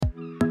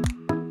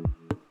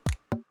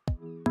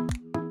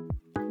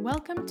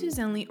Welcome to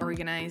Zenly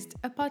Organized,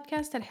 a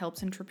podcast that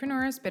helps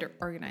entrepreneurs better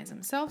organize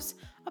themselves,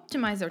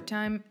 optimize their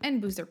time,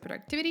 and boost their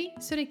productivity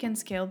so they can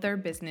scale their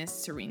business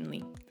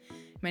serenely.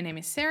 My name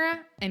is Sarah,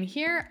 and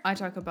here I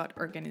talk about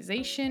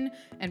organization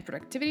and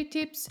productivity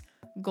tips,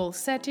 goal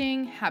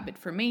setting, habit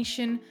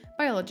formation,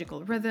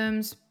 biological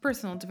rhythms,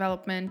 personal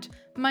development,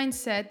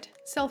 mindset,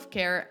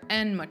 self-care,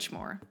 and much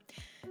more.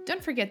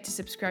 Don't forget to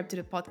subscribe to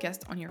the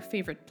podcast on your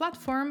favorite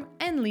platform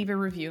and leave a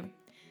review.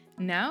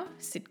 Now,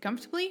 sit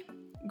comfortably,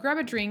 grab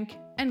a drink,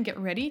 and get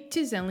ready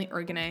to Zenly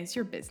organize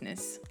your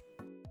business.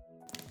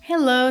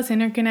 Hello,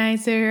 Zen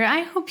Organizer.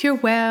 I hope you're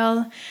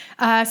well.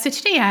 So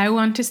today I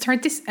want to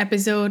start this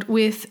episode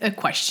with a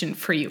question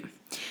for you.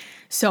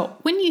 So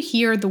when you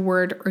hear the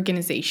word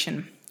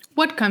organization,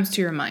 what comes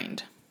to your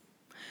mind?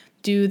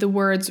 Do the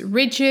words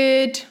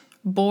rigid,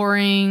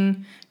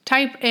 boring,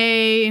 type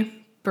A,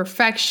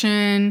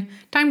 perfection,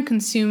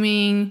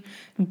 time-consuming,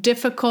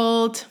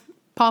 difficult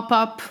pop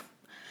up?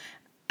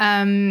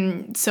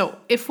 So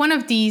if one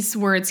of these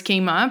words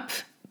came up,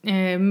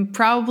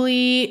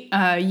 probably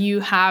you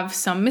have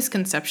some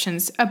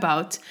misconceptions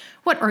about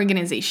what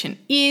organization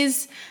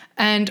is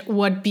and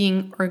what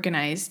being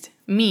organized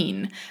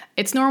mean.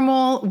 It's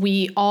normal.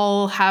 We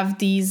all have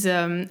these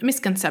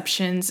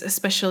misconceptions,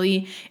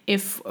 especially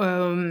if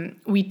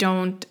we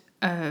don't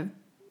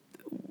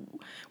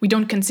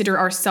consider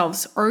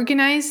ourselves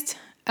organized.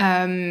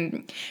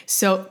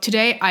 So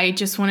today I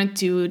just wanted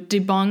to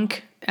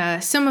debunk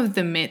some of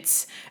the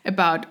myths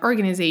about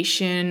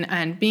organization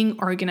and being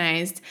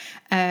organized,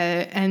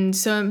 and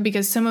so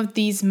because some of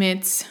these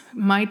myths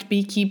might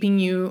be keeping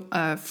you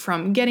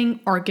from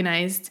getting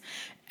organized,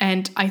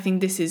 and I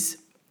think this is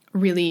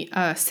really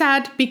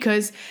sad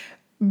because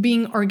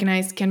being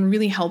organized can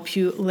really help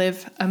you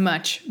live a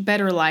much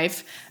better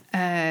life.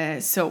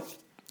 So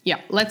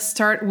let's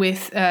start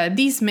with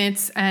these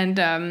myths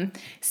and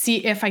see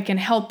if I can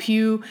help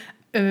you.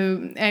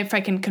 If I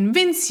can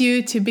convince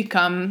you to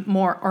become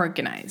more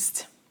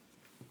organized.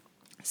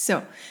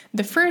 So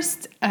the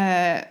first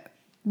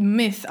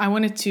myth I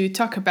wanted to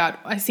talk about,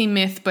 I say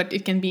myth, but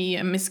it can be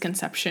a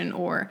misconception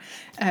or,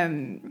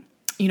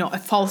 a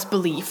false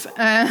belief.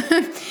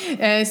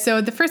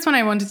 So the first one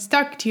I wanted to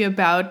talk to you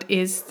about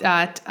is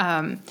that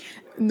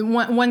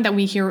one that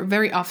we hear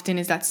very often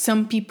is that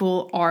some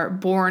people are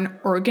born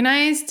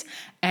organized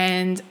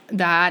and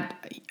that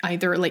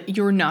either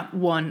you're not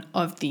one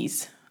of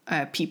these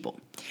people.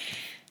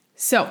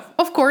 So,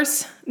 of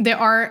course, there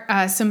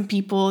are some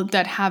people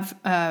that have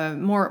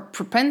more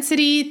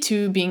propensity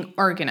to being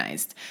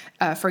organized.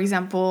 For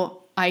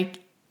example, I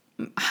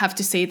have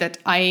to say that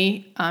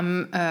I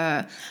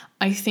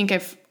think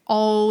I've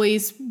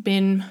always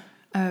been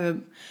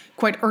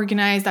quite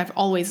organized. I've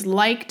always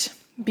liked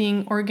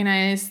being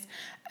organized,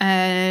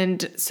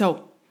 and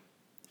so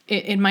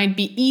it might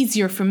be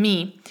easier for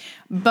me.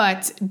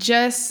 But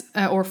just,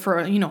 or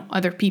for,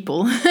 other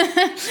people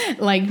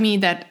like me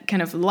that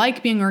kind of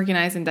like being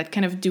organized and that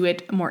kind of do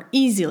it more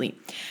easily.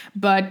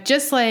 But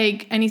just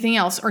like anything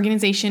else,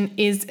 organization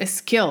is a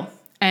skill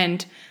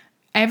and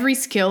every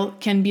skill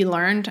can be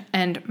learned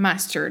and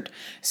mastered.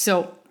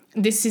 So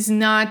this is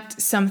not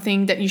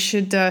something that you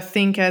should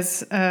think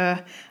as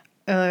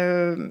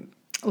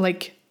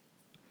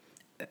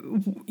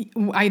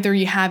either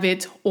you have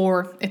it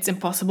or it's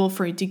impossible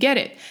for you to get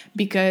it,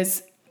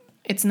 because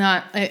it's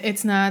not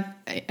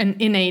an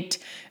innate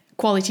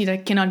quality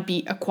that cannot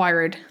be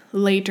acquired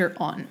later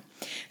on.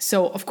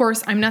 So, of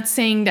course, I'm not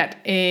saying that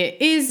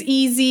it is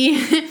easy,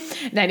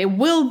 that it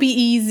will be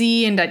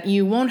easy, and that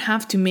you won't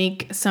have to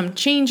make some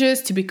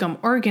changes to become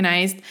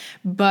organized,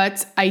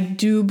 but I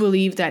do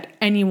believe that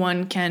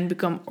anyone can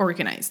become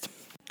organized.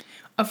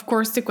 Of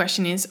course, the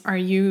question is, are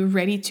you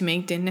ready to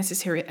make the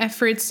necessary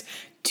efforts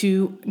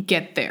to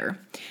get there?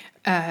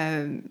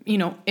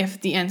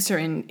 If the answer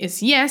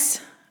is yes,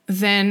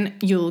 then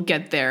you'll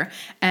get there.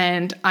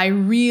 And I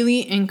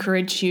really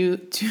encourage you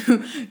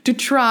to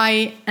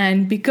try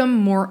and become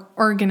more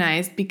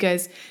organized,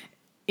 because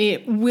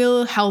it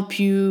will help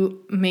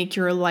you make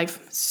your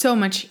life so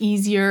much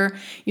easier.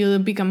 You'll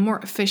become more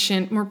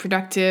efficient, more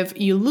productive.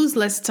 You lose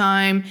less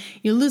time,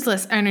 you lose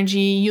less energy,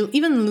 you'll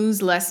even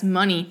lose less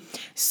money.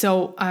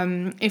 So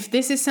if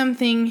this is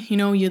something,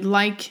 you'd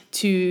like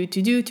to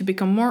do to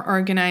become more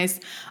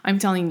organized, I'm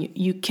telling you,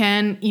 you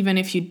can, even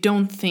if you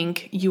don't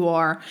think you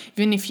are.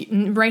 Even if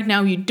right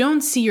now you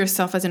don't see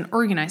yourself as an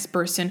organized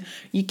person,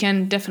 you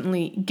can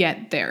definitely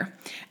get there.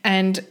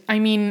 And I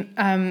mean,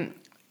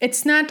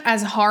 it's not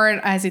as hard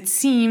as it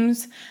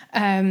seems,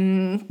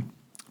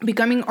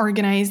 becoming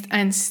organized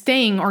and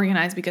staying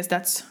organized, because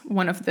that's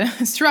one of the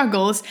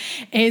struggles,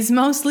 is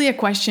mostly a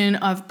question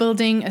of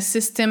building a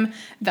system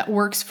that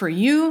works for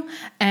you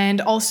and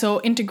also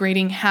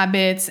integrating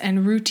habits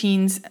and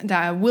routines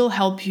that will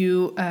help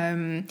you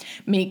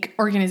make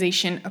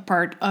organization a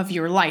part of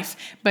your life.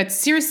 But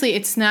seriously,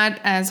 it's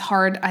not as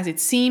hard as it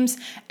seems.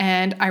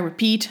 And I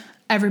repeat,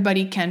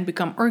 everybody can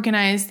become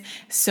organized,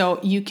 so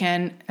you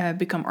can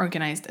become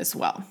organized as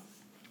well.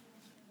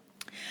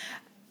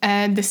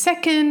 And the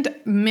second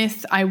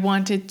myth I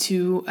wanted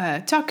to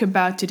talk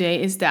about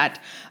today is that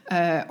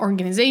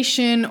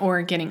organization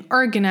or getting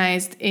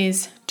organized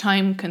is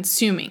time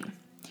consuming.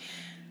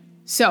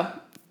 So,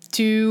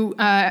 to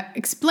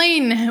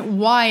explain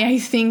why I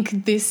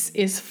think this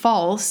is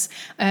false,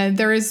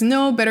 there is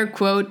no better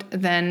quote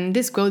than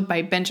this quote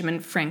by Benjamin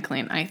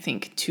Franklin, I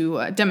think,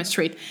 to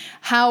demonstrate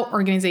how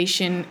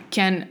organization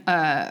can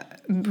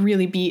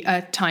really be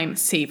a time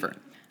saver.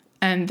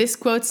 And this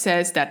quote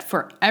says that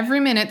for every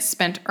minute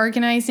spent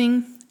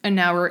organizing, an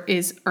hour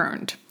is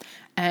earned.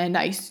 And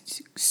I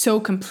so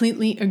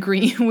completely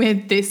agree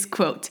with this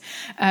quote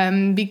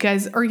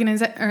because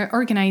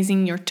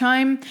organizing your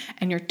time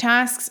and your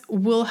tasks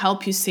will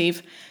help you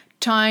save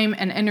time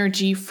and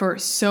energy for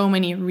so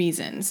many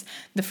reasons.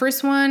 The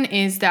first one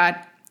is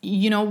that,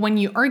 when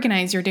you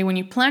organize your day, when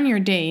you plan your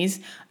days,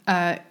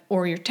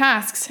 or your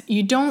tasks,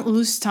 you don't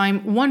lose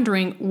time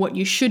wondering what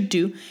you should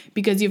do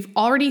because you've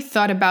already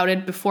thought about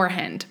it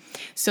beforehand.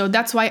 So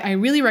that's why I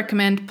really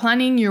recommend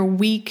planning your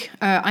week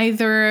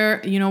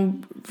either,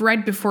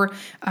 right before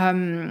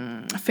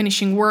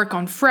finishing work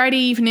on Friday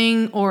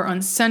evening or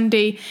on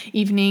Sunday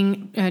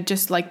evening,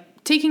 just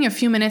like taking a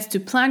few minutes to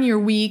plan your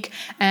week,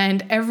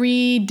 and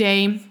every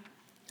day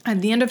at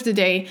the end of the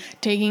day,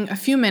 taking a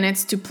few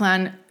minutes to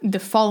plan the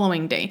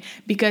following day,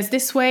 because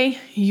this way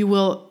you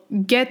will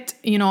get,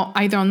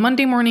 either on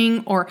Monday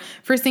morning or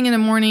first thing in the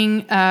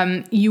morning,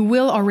 you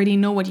will already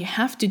know what you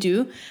have to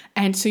do.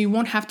 And so you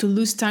won't have to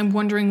lose time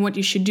wondering what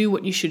you should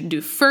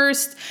do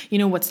first,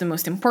 what's the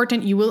most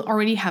important. You will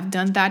already have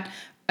done that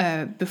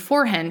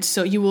beforehand.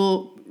 So you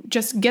will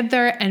just get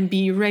there and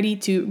be ready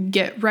to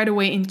get right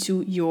away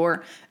into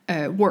your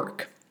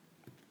work.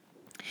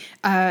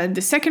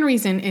 The second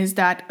reason is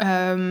that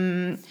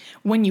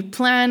when you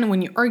plan,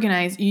 when you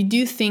organize, you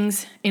do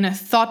things in a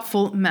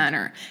thoughtful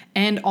manner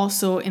and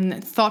also in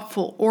a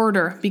thoughtful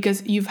order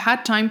because you've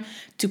had time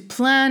to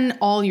plan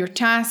all your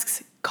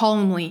tasks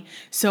calmly.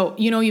 So,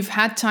 you've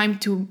had time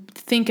to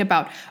think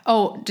about,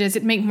 does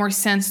it make more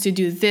sense to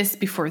do this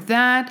before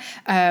that?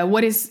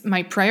 What is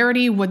my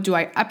priority? What do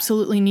I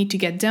absolutely need to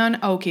get done?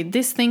 Okay,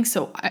 this thing,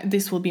 so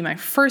this will be my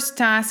first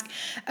task.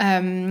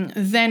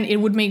 Then it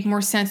would make more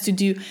sense to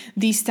do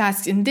these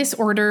tasks in this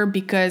order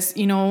because,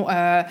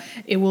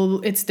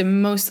 it's the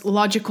most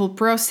logical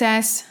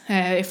process.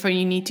 If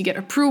you need to get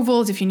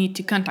approvals, if you need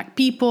to contact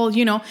people,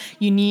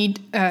 you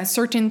need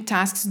certain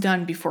tasks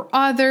done before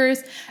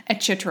others,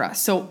 etc.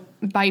 So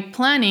by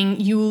planning,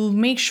 you'll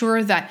make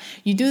sure that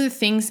you do the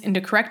things in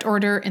the correct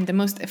order, in the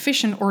most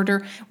efficient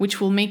order,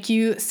 which will make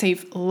you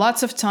save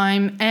lots of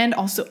time and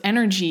also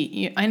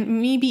energy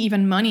and maybe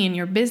even money in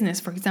your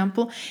business, for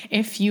example,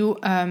 if you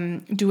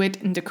do it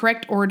in the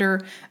correct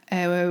order,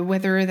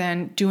 rather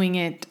than doing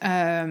it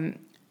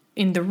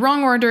in the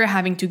wrong order,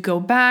 having to go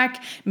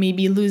back,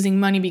 maybe losing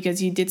money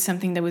because you did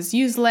something that was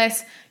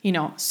useless,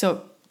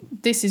 so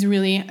this is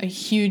really a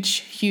huge,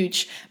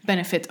 huge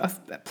benefit of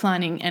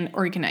planning and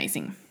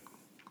organizing.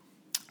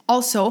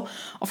 Also,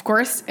 of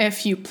course,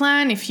 if you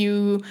plan, if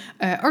you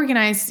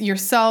organize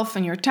yourself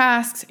and your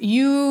tasks,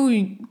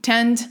 you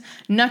tend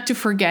not to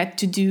forget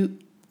to do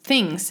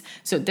things.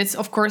 So that's,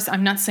 of course,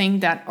 I'm not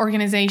saying that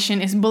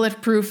organization is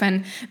bulletproof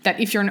and that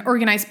if you're an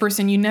organized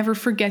person, you never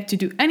forget to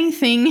do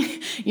anything.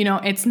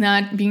 It's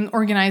not, being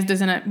organized does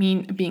not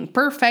mean being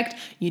perfect.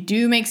 You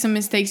do make some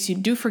mistakes, you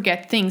do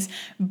forget things.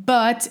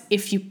 But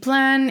if you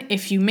plan,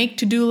 if you make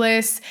to-do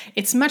lists,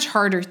 it's much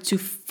harder to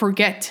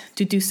forget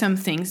to do some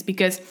things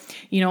because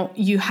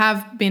you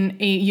have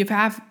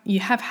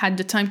had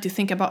the time to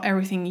think about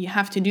everything you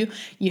have to do.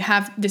 You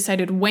have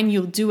decided when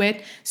you'll do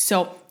it.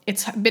 So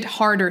it's a bit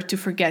harder to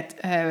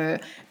forget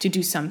to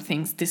do some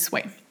things this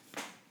way.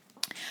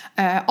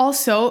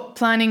 Also,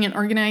 planning and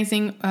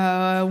organizing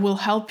will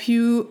help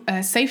you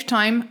save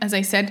time, as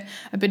I said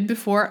a bit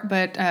before,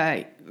 but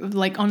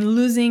like on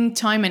losing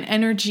time and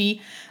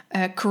energy,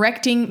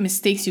 correcting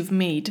mistakes you've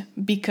made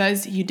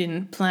because you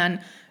didn't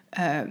plan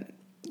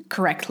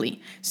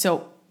correctly.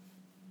 So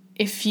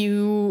if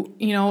you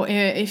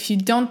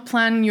don't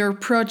plan your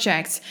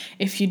projects,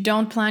 if you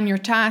don't plan your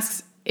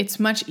tasks,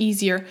 it's much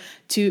easier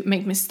to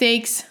make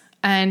mistakes.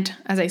 And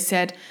as I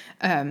said,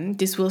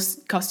 this will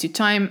cost you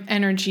time,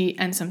 energy,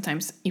 and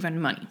sometimes even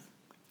money.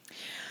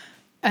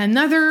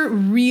 Another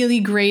really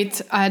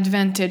great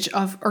advantage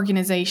of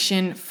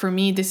organization, for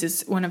me, this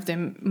is one of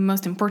the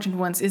most important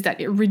ones, is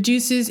that it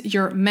reduces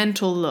your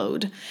mental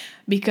load.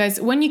 Because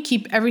when you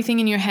keep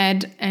everything in your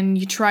head and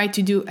you try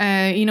to do,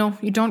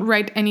 you don't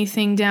write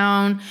anything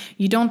down,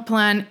 you don't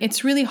plan,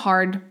 it's really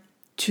hard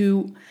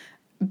to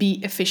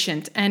be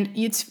efficient, and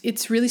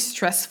it's really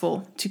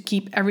stressful to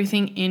keep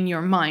everything in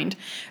your mind.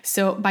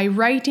 So by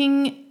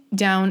writing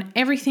down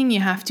everything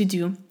you have to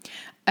do,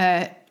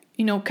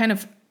 kind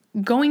of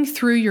going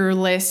through your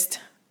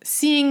list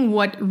seeing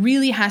what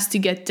really has to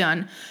get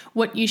done,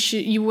 what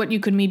you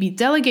could maybe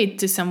delegate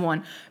to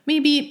someone,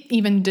 maybe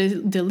even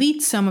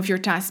delete some of your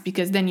tasks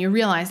because then you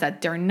realize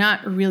that they're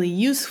not really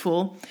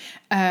useful.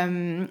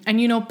 And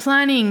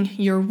planning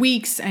your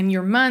weeks and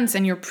your months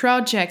and your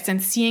projects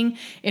and seeing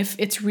if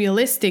it's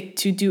realistic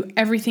to do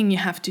everything you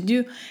have to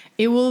do,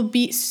 it will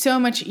be so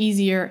much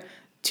easier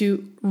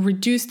to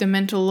reduce the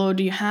mental load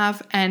you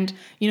have and,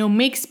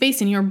 make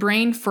space in your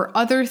brain for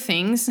other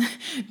things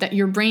that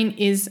your brain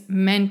is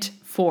meant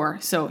for.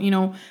 So,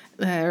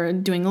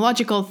 doing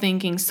logical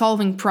thinking,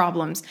 solving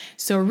problems.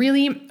 So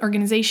really,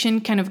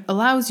 organization kind of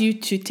allows you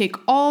to take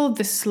all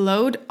this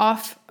load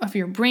off of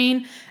your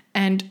brain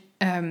and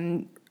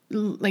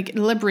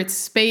liberate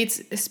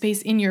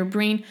space in your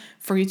brain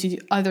for you to do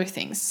other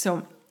things.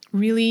 So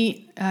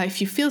really,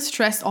 if you feel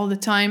stressed all the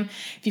time,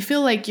 if you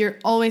feel like you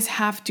always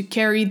have to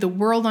carry the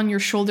world on your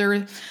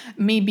shoulder,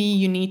 maybe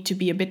you need to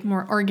be a bit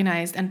more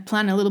organized and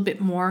plan a little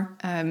bit more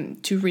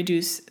to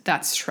reduce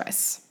that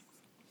stress.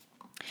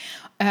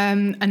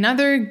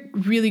 Another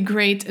really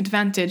great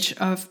advantage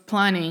of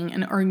planning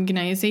and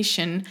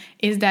organization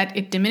is that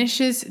it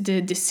diminishes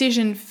the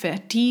decision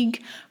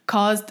fatigue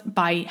caused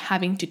by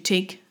having to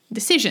take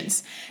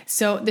decisions.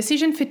 So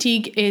decision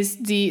fatigue is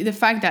the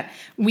fact that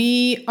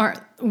we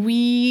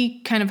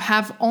kind of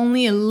have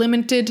only a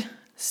limited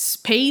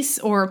space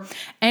or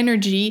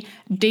energy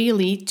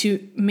daily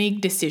to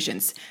make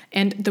decisions.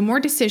 And the more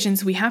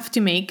decisions we have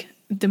to make,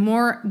 the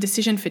more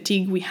decision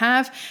fatigue we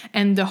have,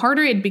 and the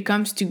harder it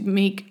becomes to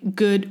make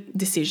good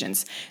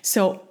decisions.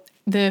 So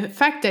the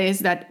fact is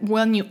that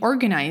when you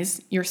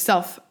organize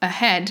yourself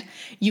ahead,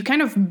 you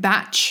kind of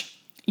batch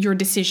your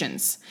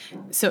decisions.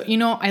 So,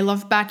 I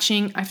love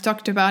batching. I've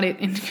talked about it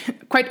in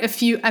quite a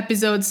few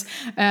episodes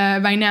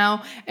by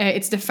now.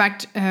 It's the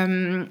fact,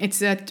 it's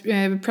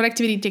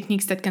productivity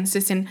techniques that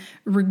consist in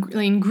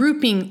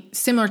grouping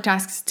similar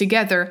tasks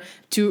together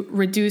to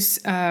reduce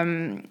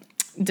the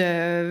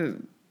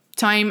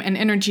time and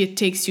energy it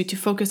takes you to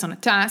focus on a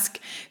task.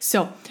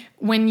 So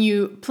when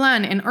you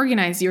plan and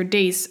organize your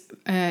days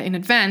in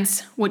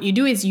advance, what you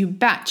do is you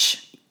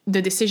batch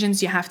the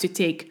decisions you have to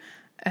take,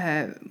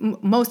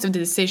 most of the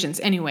decisions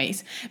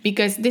anyways,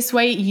 because this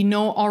way you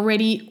know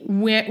already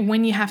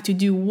when you have to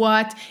do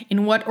what,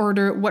 in what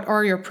order, what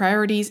are your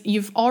priorities.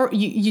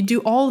 You do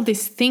all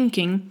this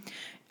thinking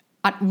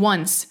at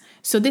once.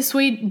 So this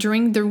way,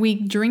 during the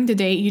week, during the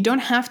day, you don't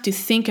have to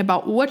think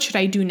about what should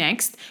I do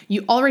next.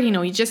 You already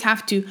know. You just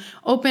have to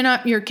open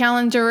up your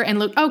calendar and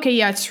look, okay,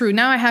 yeah, it's true.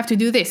 Now I have to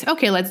do this.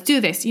 Okay, let's do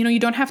this. You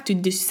don't have to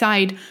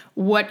decide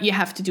what you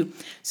have to do.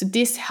 So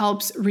this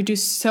helps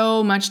reduce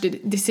so much the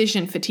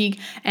decision fatigue.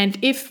 And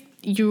if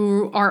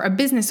you are a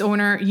business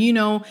owner, you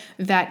know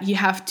that you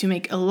have to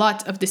make a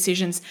lot of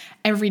decisions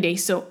every day.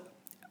 So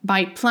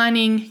by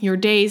planning your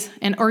days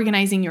and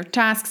organizing your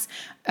tasks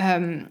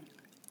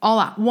all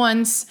at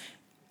once,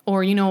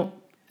 or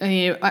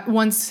at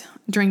once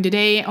during the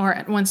day or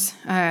at once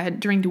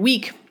during the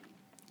week,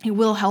 it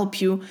will help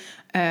you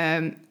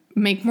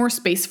make more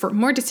space for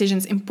more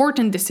decisions,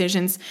 important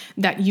decisions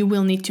that you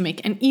will need to make.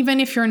 And even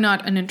if you're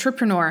not an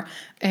entrepreneur,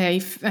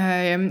 if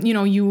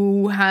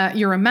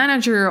you're a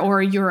manager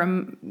or you're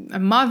a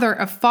mother,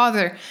 a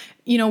father,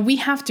 we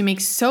have to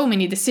make so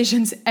many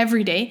decisions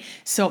every day.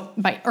 So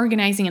by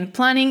organizing and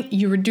planning,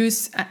 you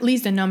reduce at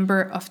least the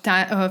number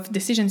of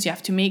decisions you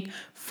have to make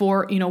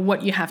for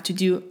what you have to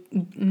do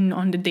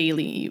on the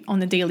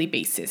daily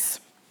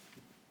basis.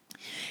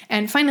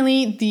 And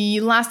finally,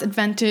 the last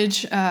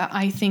advantage,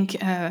 I think,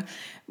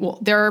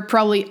 there are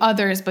probably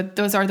others, but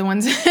those are the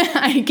ones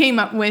I came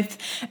up with,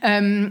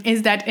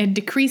 is that it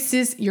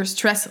decreases your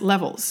stress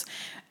levels.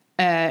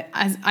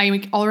 As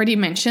I already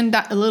mentioned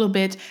that a little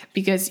bit,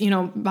 because,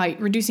 by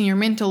reducing your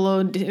mental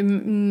load,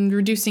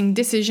 reducing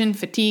decision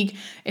fatigue,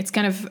 it's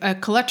kind of a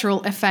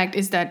collateral effect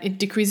is that it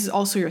decreases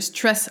also your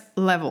stress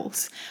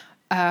levels.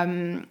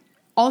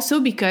 Also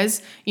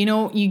because,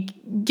 you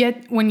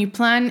get, when you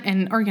plan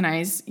and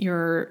organize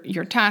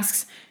your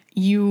tasks,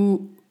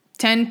 you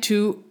tend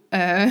to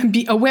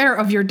be aware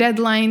of your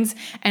deadlines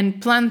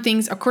and plan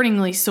things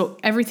accordingly. So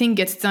everything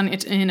gets done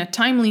in a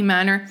timely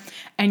manner,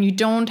 and you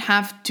don't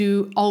have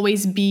to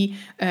always be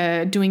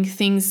doing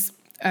things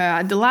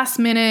at the last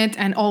minute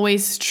and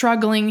always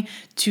struggling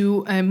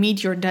to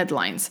meet your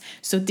deadlines.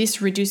 So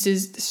this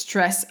reduces the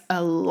stress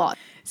a lot.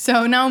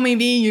 So now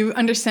maybe you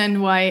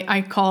understand why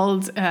I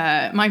called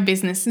my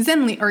business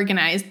Zenly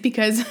Organized,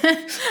 because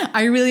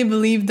I really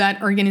believe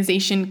that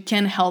organization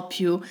can help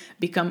you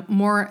become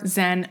more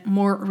zen,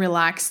 more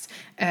relaxed,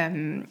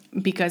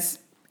 because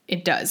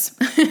it does.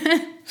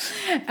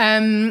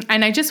 And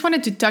I just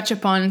wanted to touch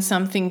upon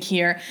something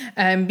here,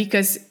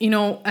 because,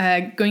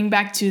 going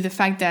back to the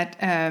fact that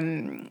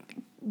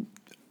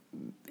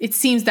it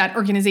seems that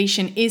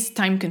organization is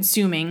time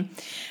consuming.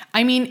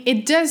 I mean,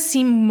 it does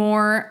seem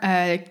more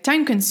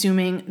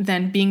time-consuming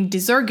than being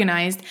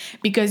disorganized,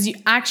 because you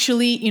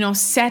actually,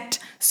 set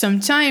some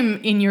time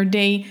in your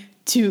day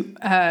to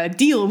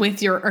deal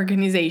with your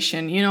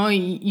organization.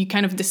 You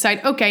kind of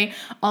decide, okay,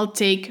 I'll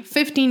take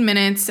 15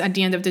 minutes at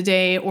the end of the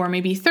day, or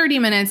maybe 30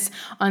 minutes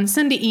on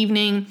Sunday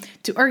evening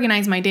to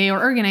organize my day or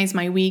organize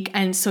my week.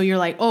 And so you're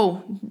like,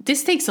 oh,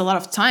 this takes a lot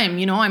of time.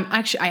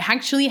 I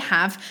actually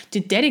have to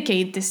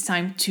dedicate this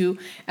time to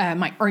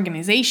my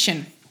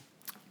organization.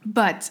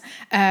 But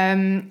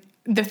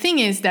the thing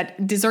is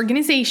that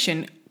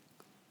disorganization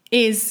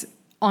is,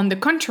 on the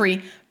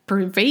contrary,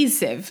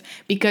 pervasive,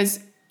 because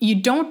you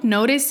don't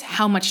notice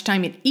how much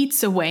time it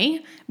eats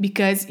away,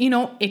 because,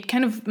 it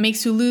kind of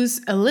makes you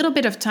lose a little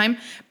bit of time,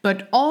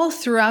 but all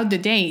throughout the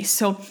day.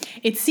 So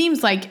it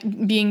seems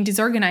like being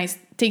disorganized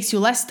takes you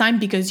less time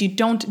because you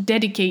don't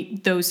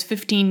dedicate those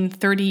 15,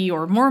 30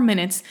 or more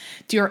minutes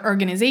to your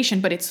organization,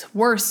 but it's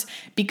worse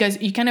because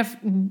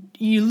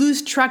you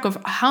lose track of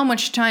how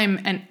much time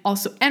and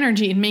also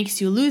energy it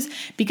makes you lose,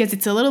 because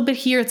it's a little bit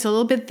here, it's a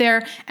little bit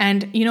there,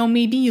 and,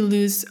 maybe you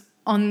lose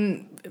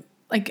on,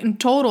 like, in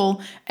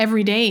total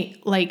every day,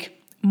 like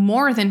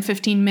more than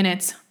 15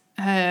 minutes.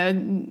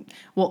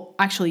 Well,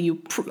 actually,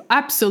 you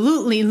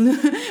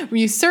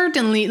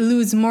certainly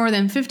lose more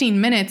than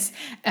 15 minutes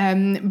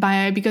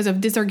because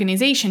of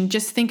disorganization.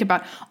 Just think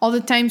about all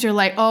the times you're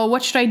like, oh,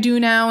 what should I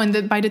do now?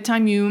 And by the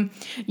time you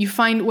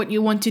find what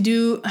you want to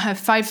do,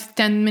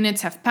 5-10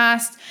 minutes have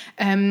passed.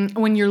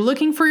 When you're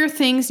looking for your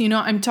things,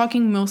 I'm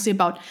talking mostly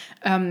about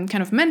kind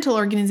of mental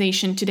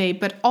organization today,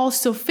 but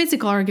also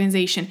physical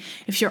organization.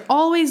 If you're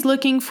always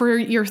looking for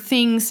your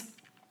things,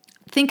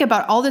 think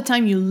about all the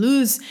time you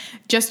lose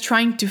just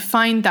trying to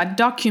find that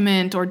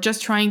document, or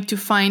just trying to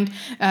find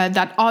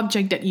that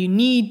object that you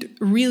need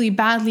really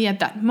badly at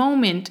that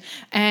moment.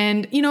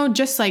 And,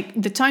 just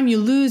like the time you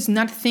lose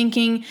not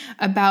thinking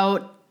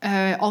about,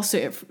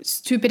 also a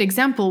stupid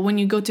example, when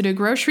you go to the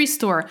grocery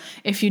store,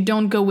 if you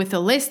don't go with a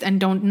list and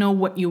don't know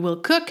what you will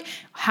cook,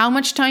 how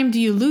much time do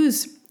you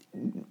lose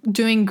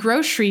doing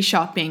grocery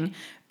shopping?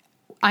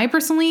 I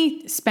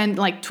personally spend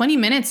like 20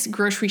 minutes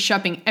grocery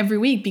shopping every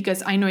week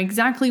because I know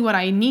exactly what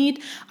I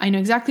need. I know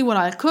exactly what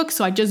I'll cook.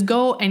 So I just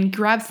go and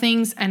grab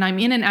things and I'm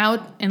in and out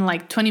in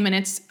like 20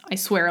 minutes, I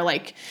swear.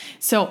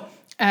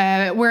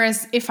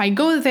 Whereas if I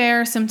go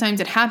there,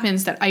 sometimes it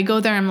happens that I go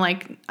there, I'm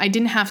like, I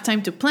didn't have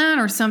time to plan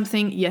or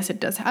something. Yes,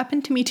 it does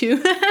happen to me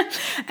too.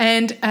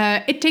 And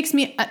it takes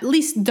me at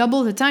least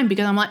double the time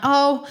because I'm like,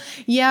 oh,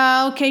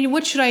 yeah, okay,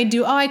 what should I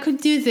do? Oh, I could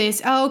do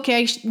this. Oh,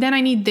 okay, then I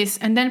need this.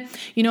 And then,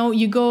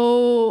 you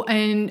go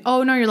and,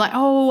 oh, no, you're like,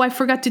 oh, I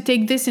forgot to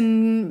take this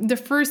in the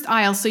first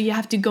aisle. So you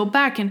have to go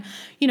back and,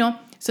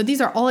 so these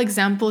are all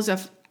examples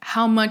of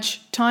how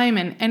much time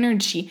and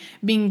energy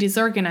being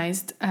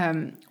disorganized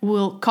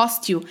will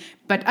cost you.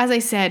 But as I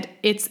said,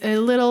 it's a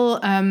little,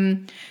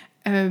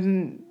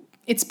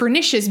 it's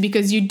pernicious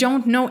because you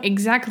don't know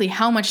exactly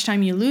how much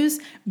time you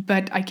lose,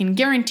 but I can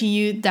guarantee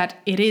you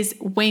that it is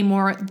way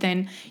more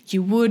than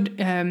you would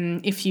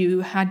if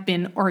you had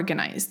been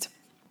organized.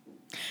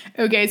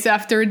 Okay, so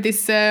after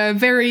this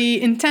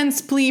very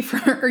intense plea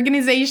for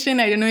organization,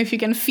 I don't know if you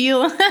can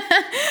feel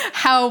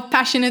how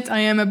passionate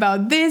I am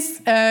about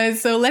this.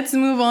 So let's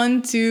move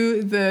on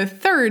to the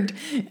third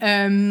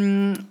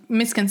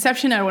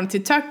misconception I want to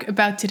talk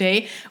about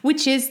today,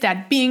 which is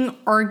that being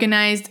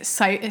organized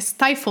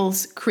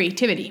stifles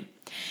creativity.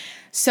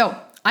 So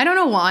I don't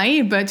know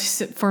why, but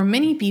for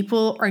many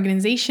people,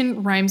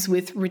 organization rhymes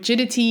with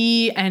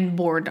rigidity and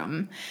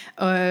boredom.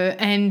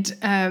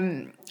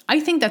 I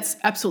think that's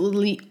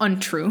absolutely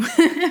untrue.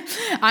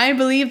 I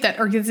believe that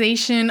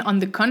organization, on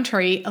the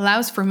contrary,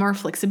 allows for more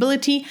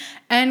flexibility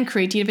and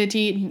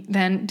creativity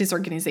than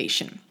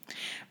disorganization.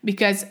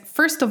 Because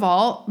first of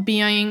all,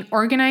 being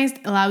organized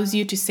allows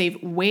you to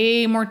save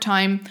way more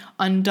time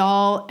on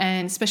dull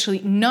and especially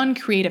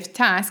non-creative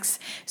tasks.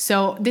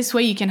 So this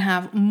way you can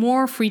have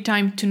more free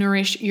time to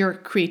nourish your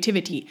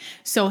creativity.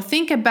 So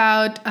think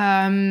about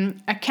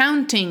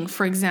accounting,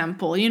 for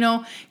example,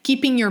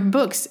 keeping your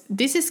books.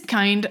 This is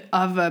kind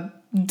of a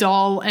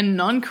dull and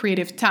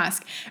non-creative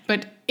task.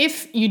 But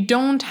if you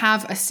don't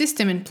have a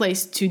system in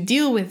place to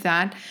deal with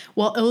that,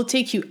 well, it will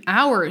take you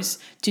hours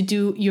to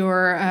do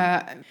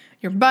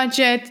your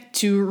budget,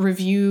 to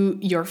review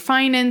your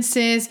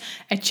finances,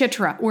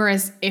 etc.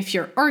 Whereas if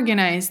you're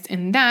organized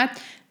in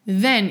that,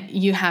 then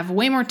you have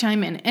way more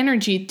time and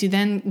energy to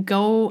then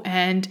go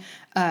and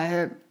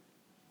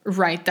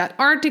write that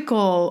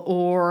article,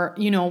 or,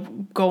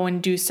 go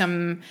and do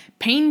some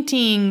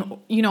painting,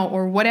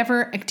 or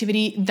whatever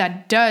activity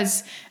that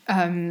does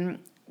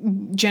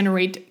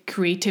generate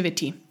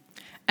creativity.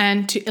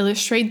 And to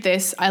illustrate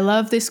this, I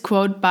love this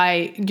quote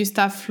by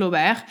Gustave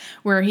Flaubert,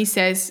 where he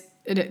says,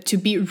 to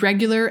be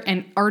regular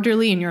and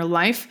orderly in your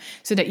life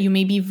so that you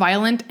may be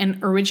violent and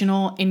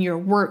original in your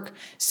work.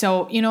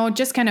 So,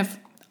 just kind of,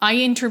 I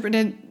interpret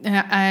it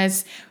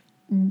as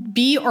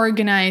be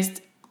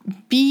organized,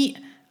 be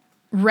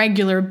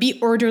regular, be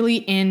orderly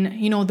in,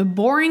 the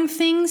boring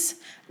things,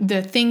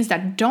 the things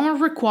that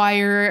don't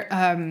require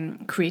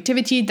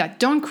creativity, that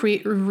don't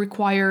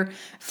require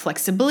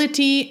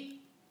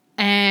flexibility.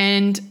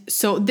 And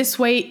so this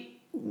way,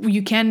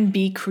 you can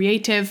be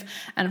creative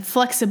and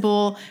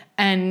flexible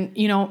and,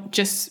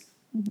 just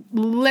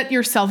let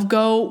yourself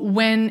go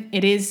when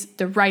it is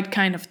the right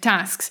kind of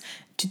tasks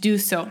to do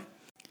so.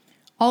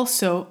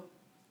 Also,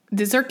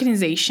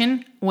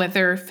 disorganization,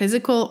 whether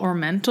physical or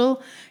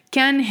mental,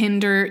 can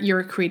hinder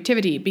your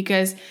creativity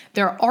because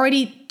there are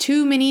already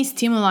too many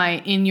stimuli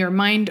in your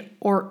mind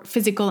or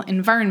physical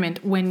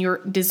environment when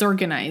you're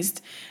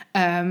disorganized.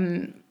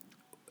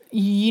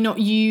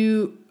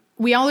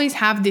 We always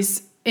have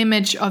this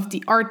image of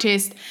the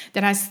artist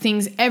that has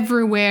things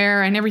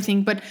everywhere and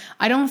everything, but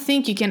I don't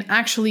think you can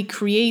actually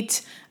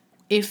create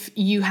if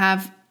you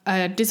have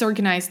a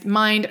disorganized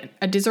mind,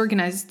 a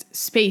disorganized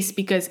space,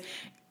 because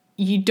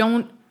you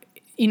don't,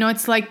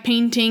 it's like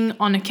painting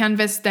on a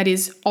canvas that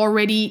is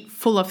already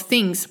full of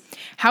things.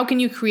 How can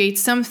you create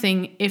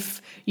something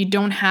if you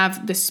don't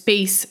have the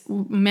space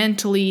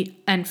mentally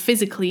and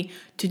physically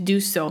to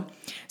do so?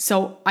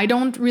 So I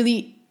don't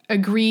really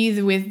agree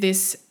with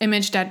this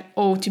image that,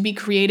 to be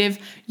creative,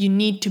 you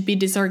need to be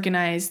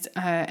disorganized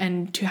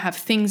and to have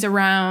things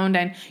around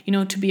and,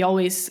 to be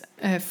always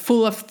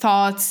full of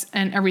thoughts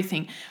and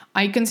everything.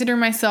 I consider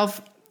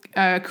myself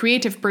a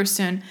creative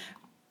person,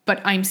 but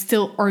I'm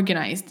still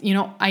organized.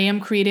 I am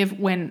creative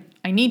when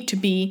I need to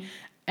be,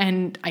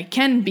 and I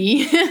can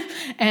be,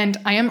 and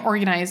I am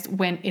organized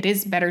when it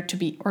is better to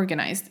be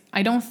organized.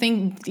 I don't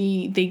think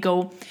they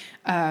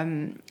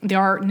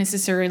are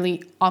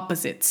necessarily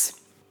opposites.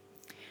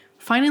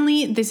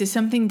 Finally, this is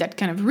something that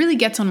kind of really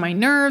gets on my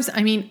nerves.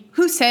 I mean,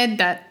 who said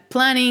that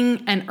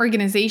planning and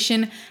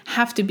organization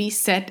have to be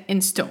set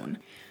in stone?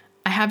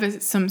 I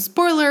have some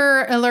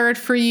spoiler alert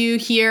for you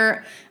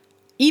here.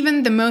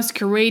 Even the most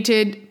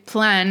curated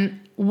plan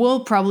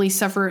will probably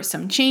suffer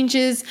some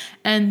changes,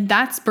 and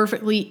that's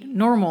perfectly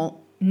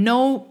normal.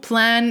 No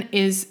plan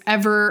is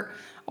ever,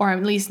 or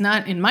at least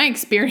not in my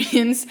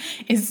experience,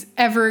 is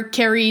ever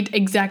carried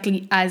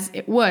exactly as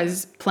it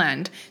was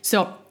planned.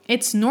 So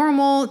it's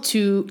normal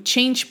to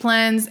change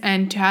plans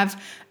and to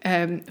have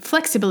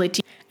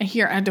flexibility. And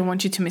here, I don't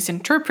want you to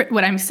misinterpret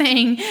what I'm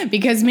saying,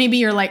 because maybe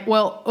you're like,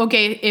 well,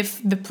 okay,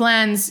 if the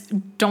plans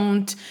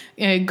don't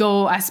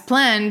go as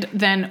planned,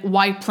 then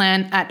why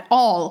plan at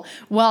all?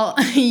 Well,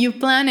 you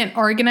plan and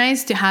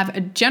organize to have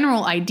a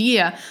general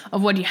idea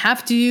of what you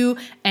have to do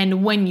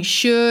and when you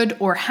should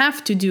or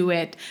have to do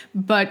it.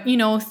 But,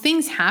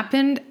 things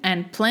happen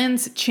and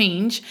plans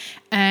change.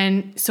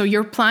 And so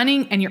your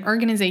planning and your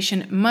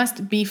organization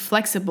must be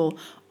flexible.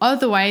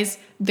 Otherwise,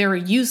 they're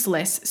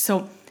useless.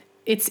 So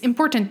it's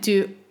important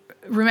to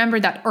remember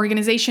that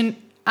organization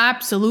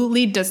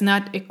absolutely does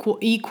not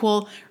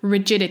equal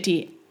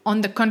rigidity.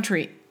 On the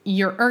contrary,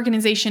 your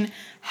organization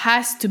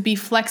has to be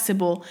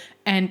flexible,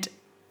 and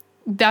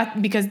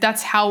because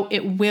that's how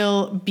it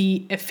will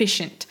be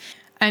efficient.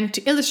 And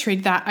to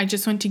illustrate that, I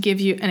just want to give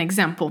you an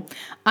example.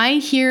 I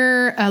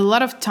hear a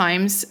lot of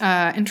times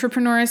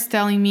entrepreneurs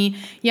telling me,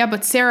 yeah,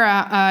 but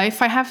Sarah,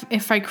 if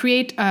I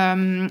create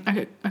a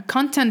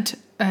content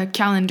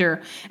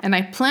calendar and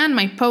I plan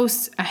my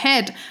posts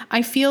ahead,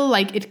 I feel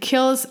like it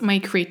kills my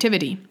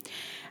creativity.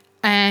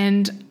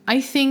 And I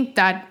think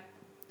that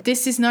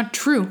this is not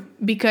true,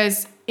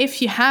 because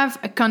if you have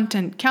a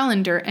content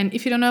calendar, and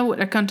if you don't know what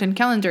a content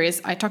calendar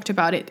is, I talked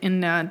about it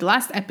in the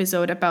last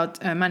episode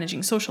about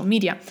managing social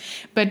media.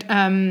 But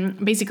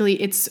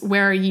basically, it's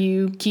where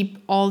you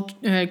keep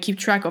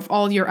track of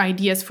all your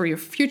ideas for your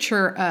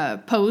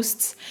future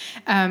posts.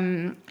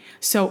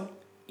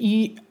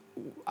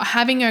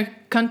 Having a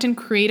content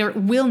creator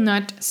will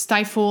not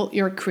stifle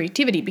your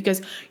creativity,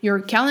 because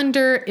your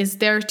calendar is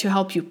there to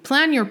help you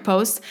plan your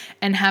posts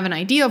and have an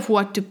idea of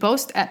what to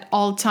post at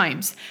all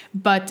times.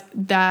 But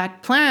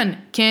that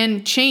plan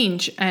can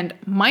change, and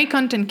my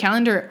content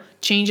calendar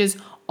changes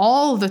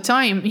all the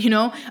time.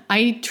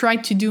 I try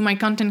to do my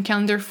content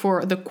calendar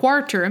for the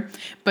quarter,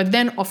 but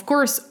then of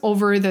course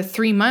over the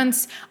 3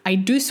 months I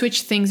do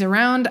switch things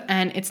around,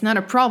 and it's not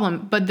a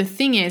problem. But the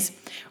thing is,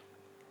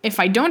 if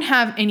I don't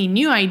have any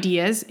new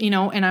ideas,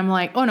 and I'm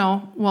like, oh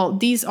no, well,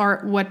 these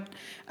are what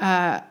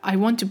I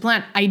want to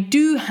plan. I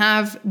do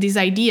have these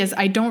ideas.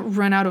 I don't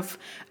run out of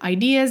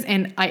ideas,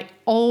 and I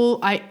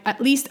at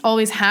least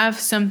always have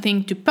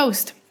something to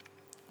post.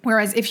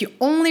 Whereas if you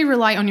only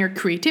rely on your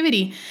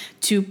creativity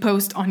to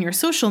post on your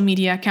social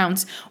media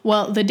accounts,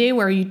 well, the day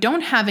where you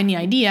don't have any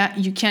idea,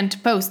 you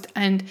can't post.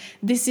 And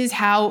this is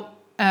how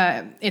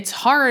it's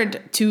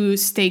hard to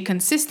stay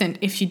consistent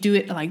if you do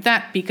it like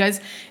that,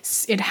 because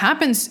it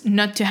happens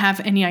not to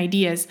have any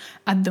ideas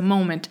at the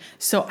moment.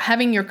 So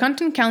having your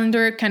content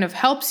calendar kind of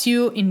helps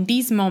you in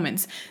these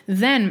moments.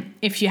 Then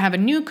if you have a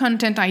new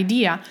content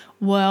idea,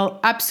 well,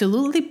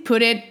 absolutely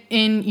put it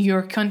in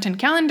your content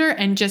calendar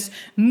and just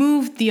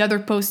move the other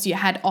posts you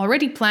had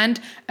already planned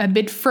a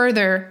bit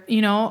further,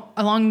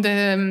 along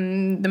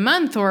the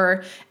month,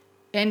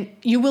 and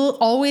you will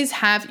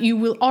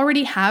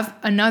already have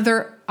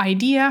another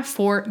idea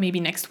for maybe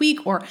next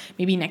week or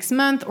maybe next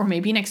month or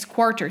maybe next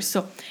quarter.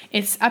 So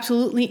it's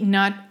absolutely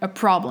not a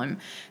problem.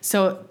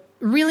 So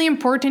really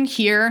important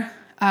here,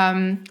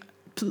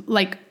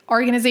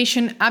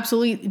 organization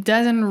absolutely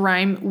doesn't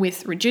rhyme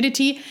with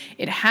rigidity.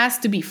 It has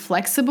to be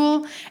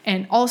flexible.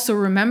 And also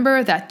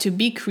remember that to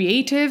be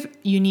creative,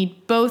 you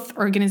need both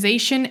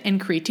organization and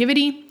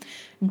creativity,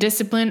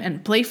 discipline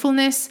and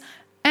playfulness,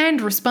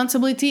 and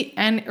responsibility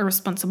and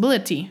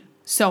irresponsibility.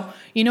 So,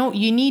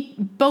 you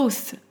need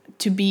both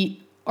to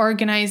be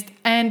organized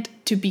and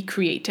to be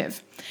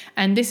creative.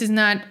 And this is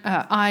not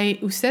I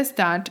who says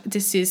that.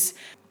 This is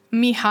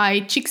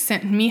Mihai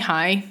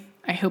Csikszentmihalyi,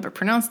 I hope I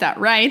pronounced that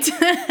right,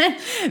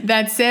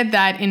 that said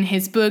that in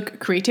his book,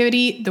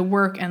 Creativity, the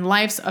Work and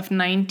Lives of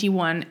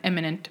 91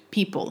 Eminent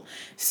People.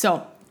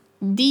 So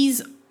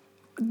these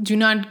do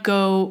not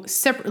go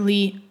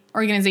separately.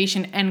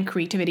 Organization and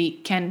creativity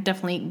can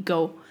definitely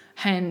go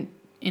hand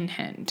in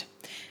hand.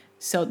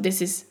 So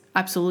this is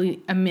absolutely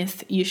a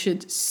myth you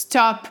should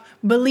stop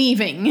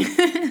believing.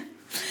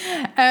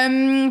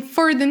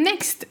 For the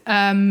next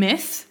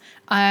myth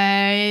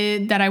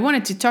that I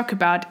wanted to talk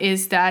about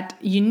is that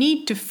you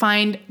need to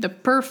find the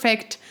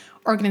perfect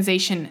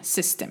organization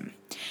system.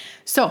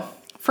 So,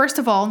 first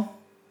of all,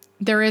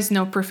 there is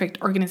no perfect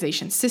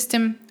organization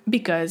system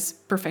because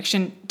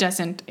perfection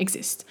doesn't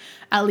exist.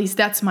 At least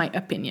that's my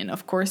opinion.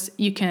 Of course,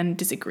 you can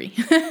disagree.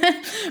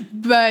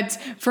 But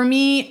for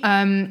me,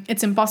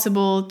 it's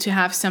impossible to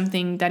have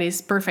something that is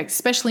perfect,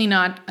 especially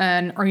not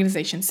an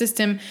organization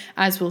system,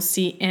 as we'll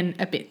see in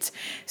a bit.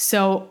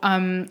 So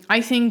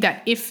I think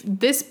that if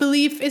this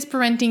belief is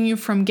preventing you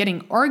from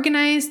getting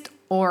organized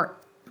or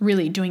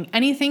really doing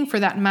anything for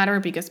that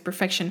matter, because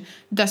perfection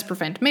does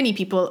prevent many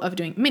people of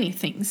doing many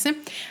things,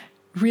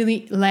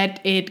 really let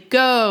it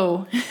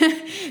go.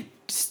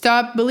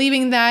 Stop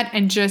believing that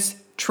and just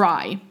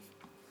try.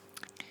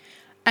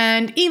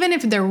 And even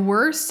if there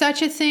were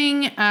such a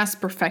thing as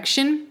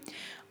perfection,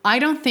 I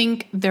don't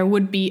think there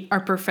would be a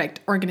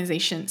perfect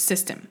organization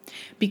system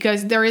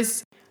because there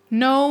is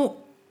no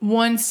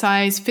one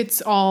size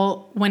fits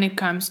all when it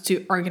comes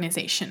to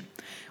organization.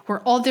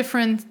 We're all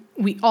different.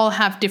 We all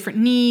have different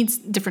needs,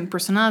 different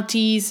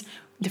personalities,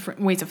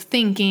 different ways of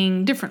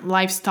thinking, different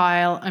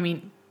lifestyle. I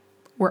mean,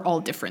 we're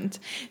all different.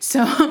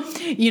 So,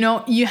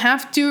 you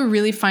have to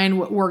really find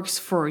what works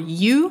for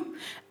you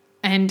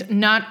and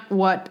not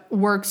what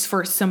works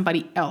for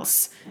somebody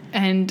else.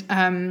 And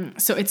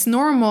so it's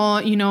normal,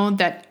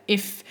 that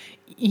if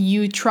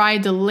you try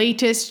the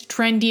latest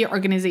trendy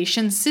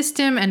organization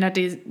system and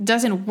that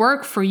doesn't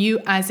work for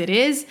you as it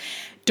is,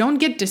 don't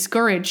get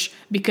discouraged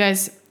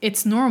because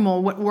it's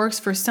normal. What works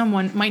for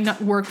someone might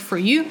not work for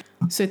you.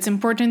 So it's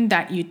important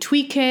that you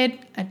tweak it,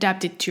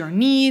 adapt it to your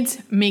needs,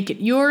 make it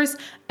yours,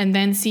 and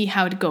then see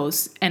how it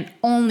goes. And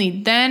only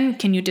then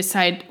can you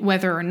decide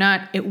whether or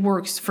not it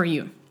works for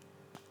you.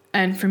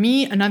 And for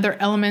me, another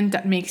element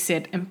that makes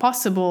it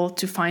impossible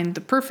to find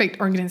the perfect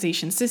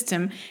organization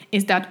system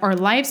is that our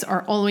lives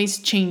are always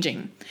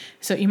changing.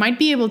 So you might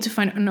be able to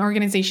find an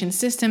organization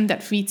system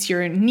that fits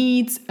your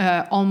needs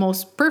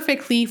almost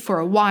perfectly for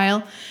a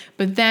while,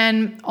 but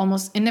then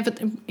almost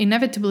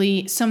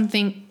inevitably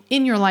something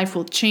in your life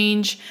will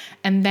change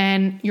and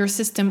then your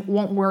system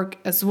won't work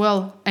as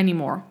well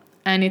anymore.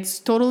 And it's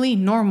totally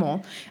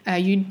normal.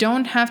 You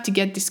don't have to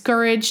get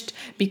discouraged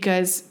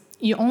because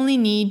you only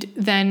need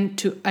then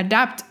to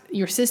adapt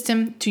your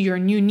system to your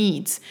new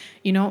needs.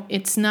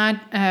 It's not,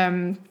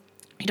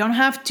 you don't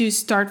have to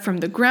start from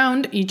the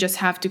ground. You just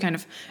have to kind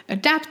of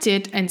adapt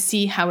it and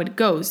see how it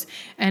goes.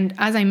 And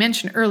as I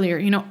mentioned earlier,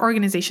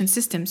 organization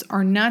systems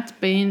are not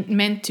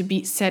meant to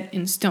be set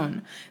in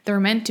stone. They're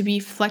meant to be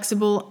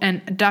flexible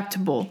and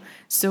adaptable.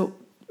 So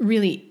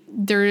really,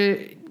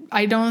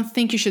 I don't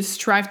think you should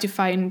strive to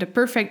find the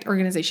perfect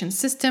organization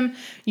system.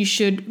 You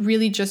should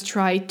really just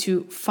try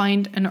to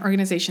find an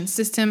organization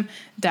system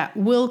that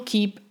will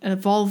keep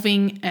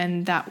evolving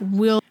and that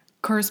will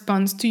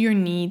correspond to your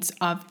needs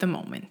of the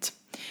moment.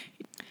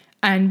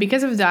 And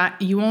because of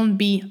that, you won't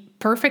be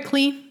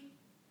perfectly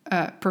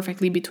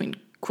between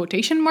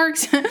quotation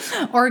marks,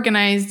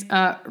 organized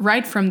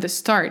right from the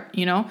start,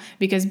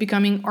 because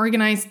becoming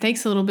organized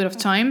takes a little bit of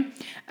time.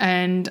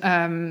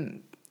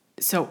 And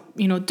so,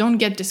 don't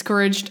get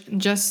discouraged,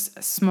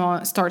 just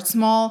start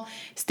small,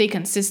 stay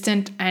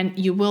consistent, and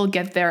you will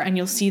get there. And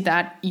you'll see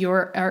that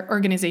your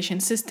organization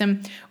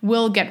system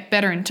will get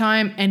better in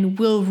time and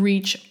will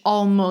reach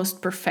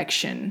almost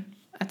perfection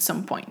at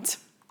some point.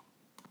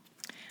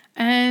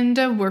 And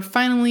we're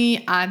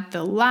finally at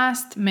the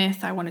last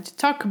myth I wanted to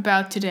talk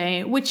about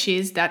today, which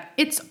is that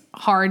it's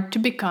hard to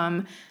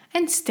become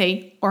and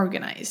stay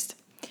organized.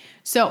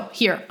 So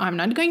here, I'm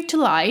not going to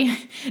lie,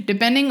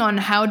 depending on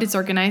how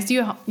disorganized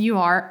you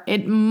are,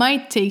 it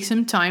might take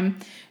some time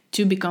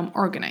to become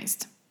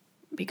organized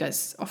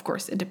because, of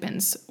course, it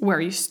depends where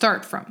you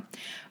start from.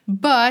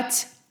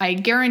 But I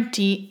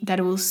guarantee that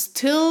it will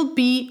still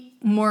be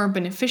more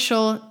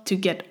beneficial to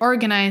get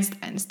organized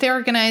and stay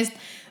organized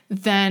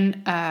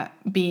than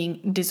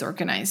being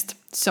disorganized.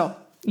 So,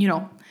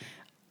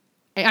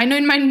 I know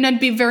it might not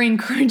be very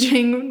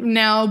encouraging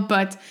now,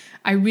 but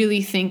I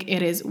really think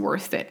it is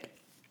worth it.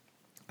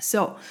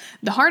 So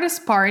the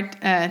hardest part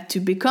to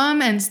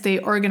become and stay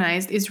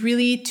organized is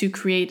really to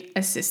create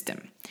a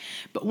system.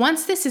 But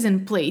once this is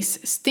in place,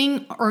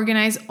 staying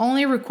organized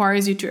only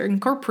requires you to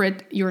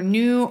incorporate your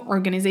new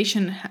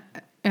organization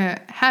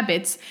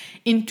habits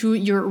into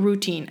your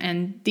routine.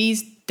 And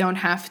these don't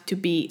have to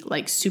be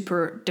like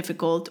super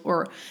difficult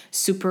or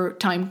super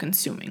time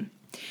consuming.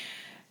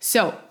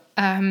 So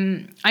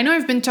I know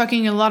I've been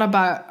talking a lot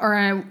about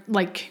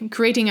like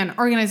creating an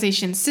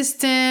organization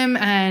system,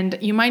 and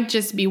you might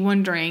just be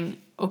wondering,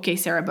 okay,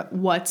 Sarah, but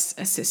what's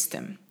a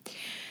system?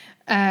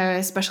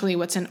 Especially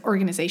what's an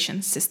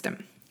organization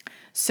system?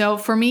 So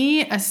for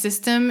me, a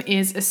system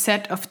is a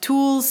set of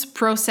tools,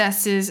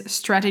 processes,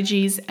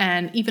 strategies,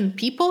 and even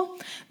people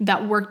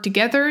that work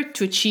together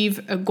to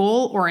achieve a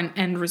goal or an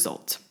end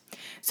result.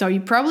 So you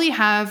probably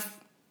have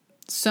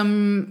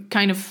some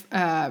kind of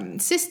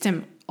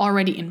system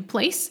already in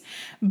place,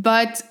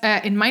 but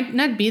it might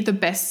not be the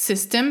best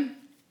system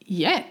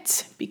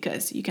yet,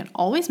 because you can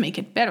always make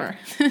it better.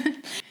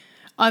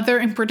 Other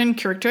important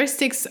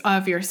characteristics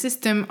of your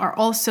system are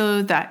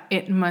also that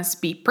it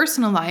must be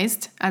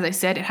personalized. As I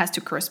said, it has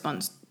to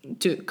correspond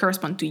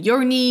to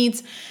your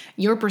needs,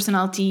 your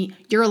personality,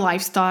 your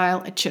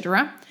lifestyle,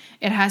 etc.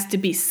 It has to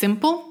be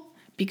simple,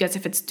 because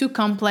if it's too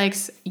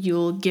complex,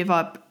 you'll give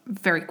up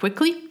very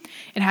quickly.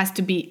 It has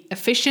to be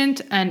efficient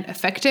and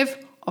effective.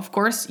 Of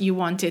course, you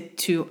want it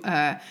to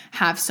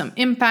have some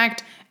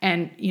impact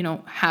and,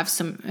 have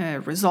some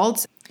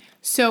results.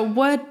 So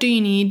what do you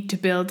need to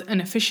build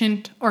an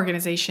efficient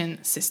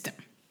organization system?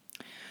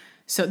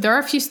 So there are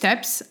a few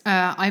steps.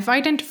 I've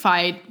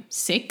identified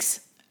 6,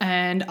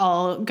 and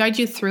I'll guide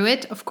you through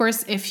it. Of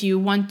course, if you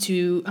want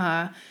to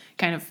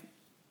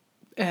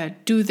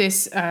do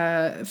this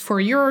for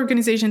your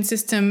organization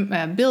system,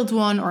 build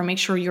one, or make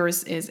sure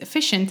yours is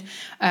efficient,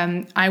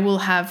 I will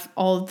have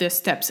all the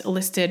steps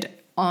listed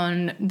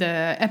on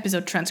the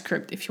episode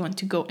transcript if you want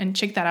to go and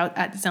check that out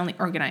at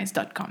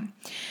zenlyorganized.com.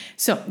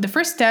 So the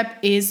first step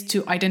is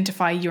to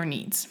identify your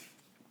needs.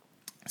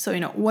 So,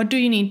 what do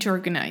you need to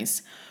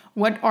organize?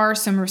 What are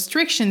some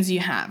restrictions you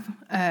have?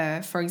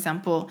 For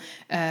example,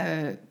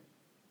 do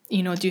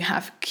you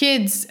have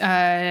kids?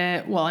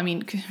 When I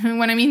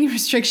mean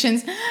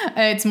restrictions,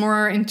 it's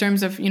more in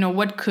terms of,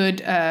 what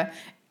could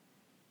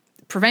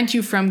prevent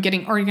you from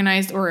getting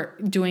organized or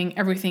doing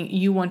everything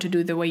you want to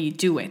do the way you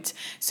do it.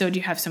 So do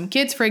you have some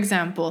kids, for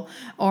example,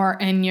 or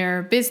in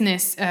your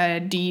business,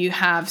 do you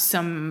have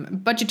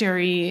some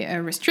budgetary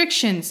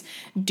restrictions?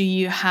 Do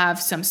you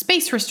have some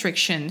space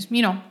restrictions?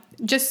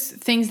 Just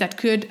things that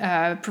could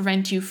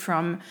prevent you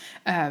from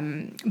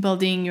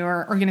building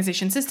your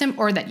organization system,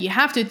 or that you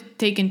have to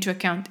take into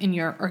account in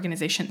your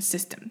organization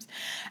systems.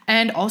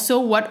 And also,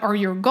 what are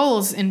your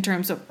goals in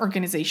terms of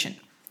organization?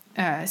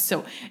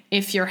 So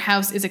if your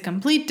house is a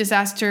complete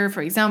disaster,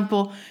 for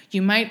example,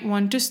 you might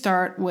want to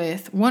start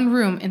with one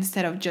room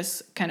instead of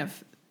just kind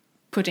of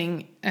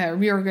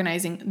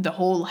reorganizing the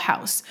whole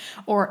house.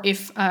 Or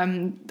if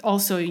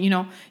also,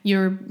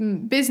 your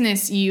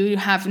business, you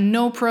have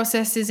no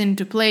processes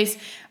into place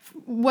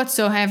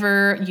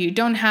whatsoever, you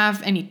don't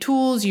have any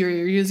tools, you're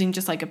using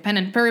just like a pen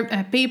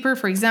and paper,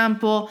 for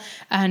example,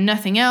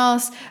 nothing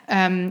else,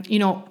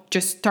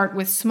 just start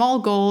with small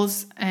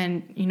goals,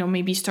 and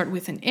maybe start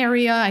with an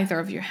area either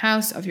of your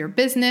house, of your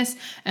business,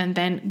 and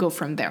then go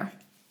from there.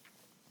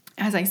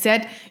 As I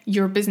said,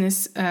 your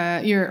business,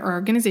 your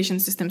organization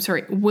system,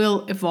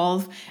 will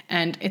evolve,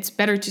 and it's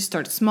better to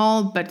start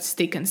small but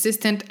stay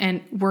consistent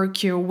and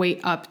work your way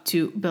up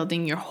to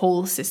building your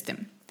whole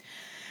system.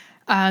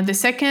 The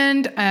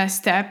second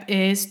step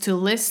is to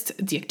list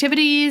the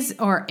activities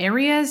or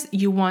areas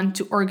you want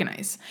to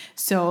organize.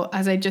 So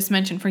as I just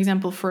mentioned, for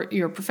example, for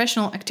your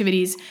professional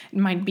activities, it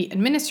might be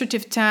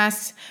administrative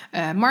tasks,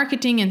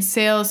 marketing and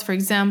sales, for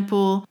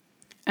example.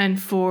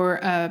 And for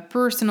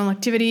personal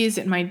activities,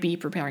 it might be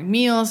preparing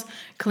meals,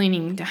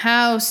 cleaning the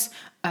house,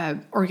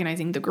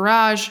 organizing the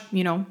garage,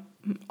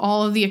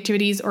 all of the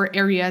activities or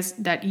areas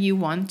that you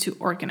want to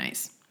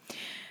organize.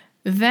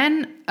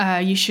 Then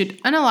you should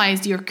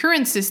analyze your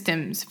current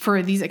systems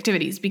for these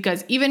activities,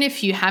 because even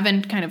if you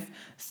haven't kind of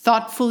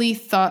thoughtfully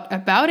thought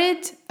about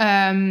it,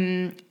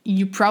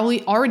 you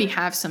probably already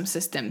have some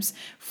systems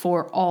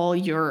for all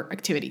your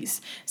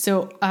activities.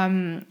 So,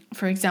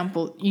 for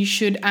example, you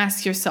should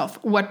ask yourself,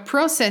 what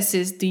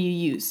processes do you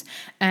use?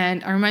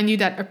 And I remind you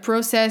that a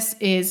process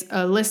is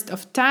a list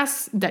of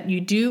tasks that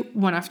you do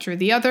one after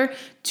the other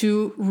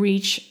to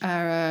reach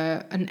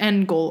an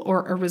end goal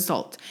or a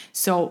result.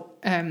 So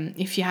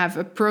if you have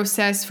a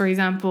process, for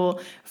example,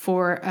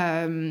 for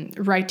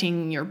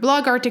writing your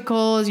blog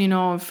articles,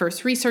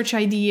 first research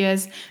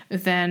ideas,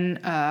 then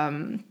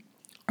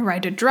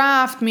write a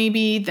draft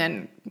maybe,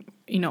 then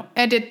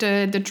edit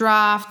the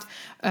draft,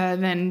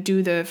 then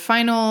do the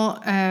final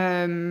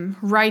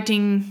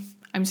writing.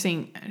 I'm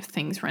saying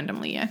things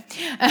randomly, yeah.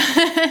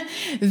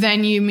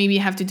 Then you maybe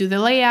have to do the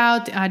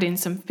layout, add in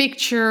some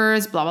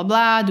pictures, blah, blah,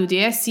 blah, do the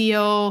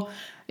SEO,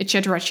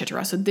 etc.,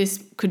 etc. So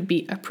this could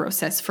be a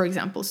process, for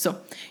example. So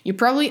you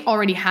probably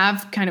already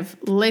have kind of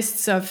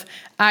lists of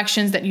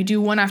actions that you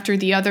do one after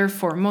the other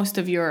for most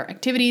of your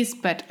activities,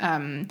 but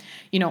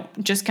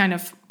just kind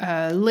of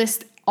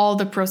list all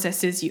the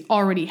processes you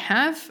already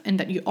have and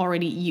that you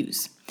already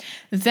use.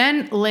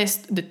 Then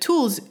list the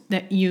tools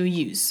that you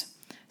use.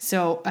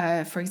 So,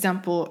 for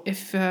example,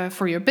 if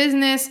for your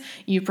business,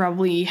 you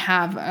probably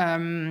have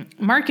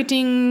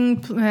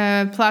marketing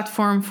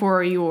platform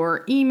for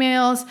your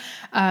emails,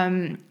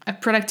 a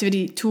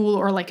productivity tool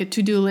or like a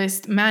to-do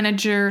list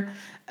manager,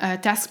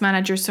 task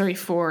manager,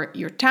 for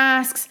your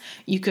tasks.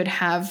 You could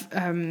have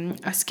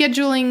a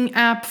scheduling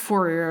app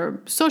for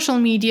your social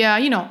media,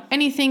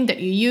 anything that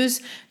you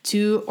use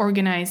to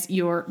organize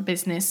your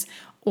business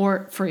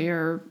or for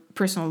your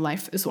personal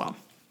life as well.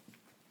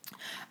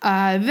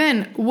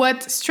 Then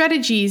what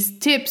strategies,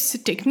 tips,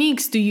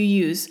 techniques do you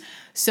use?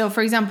 So,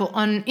 for example,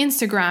 on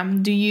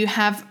Instagram, do you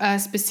have a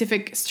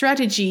specific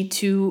strategy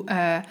to,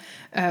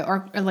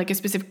 or like a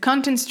specific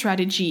content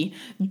strategy?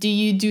 Do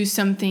you do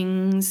some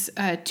things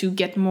to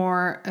get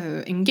more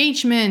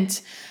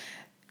engagement?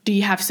 Do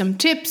you have some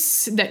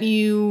tips that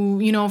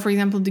for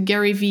example, the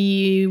Gary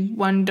V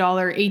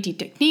 $1.80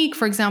 technique,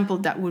 for example,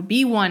 that would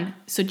be one.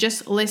 So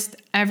just list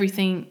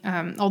everything,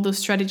 all those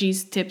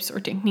strategies, tips, or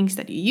techniques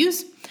that you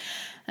use.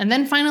 And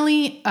then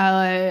finally,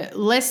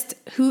 list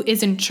who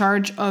is in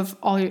charge of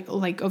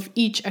of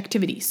each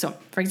activity. So,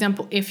 for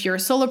example, if you're a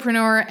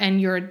solopreneur and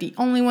you're the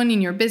only one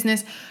in your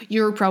business,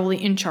 you're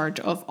probably in charge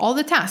of all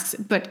the tasks.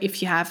 But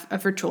if you have a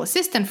virtual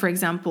assistant, for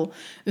example,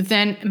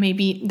 then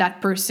maybe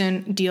that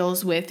person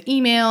deals with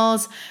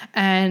emails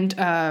and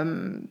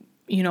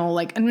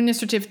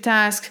administrative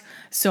tasks.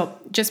 So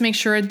just make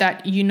sure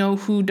that you know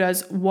who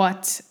does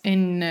what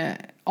in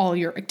all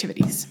your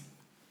activities.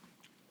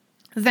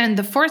 Then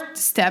the fourth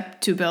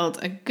step to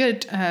build a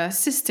good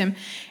system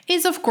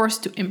is, of course,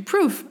 to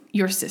improve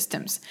your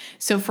systems.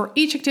 So for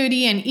each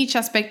activity and each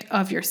aspect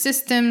of your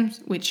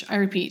systems, which I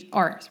repeat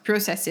are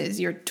processes,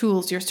 your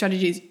tools, your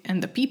strategies,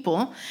 and the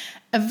people,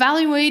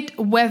 evaluate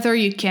whether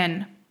you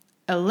can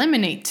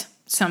eliminate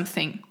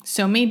something.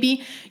 So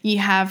maybe you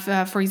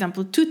have, for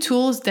example, two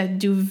tools that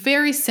do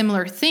very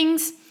similar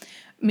things.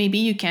 Maybe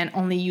you can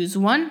only use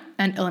one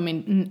and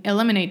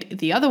eliminate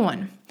the other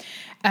one.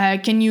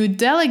 Can you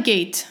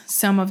delegate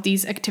some of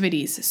these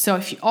activities? So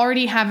if you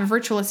already have a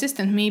virtual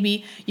assistant,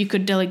 maybe you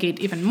could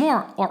delegate even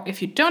more. Or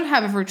if you don't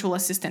have a virtual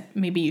assistant,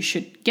 maybe you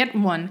should get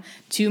one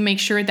to make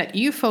sure that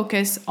you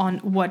focus on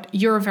what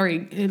you're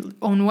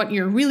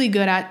really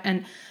good at,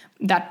 and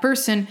that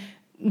person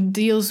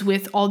deals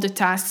with all the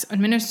tasks,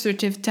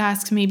 administrative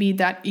tasks maybe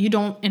that you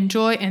don't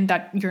enjoy and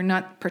that you're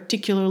not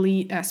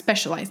particularly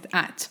specialized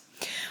at.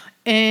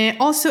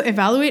 Also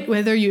evaluate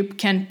whether you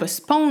can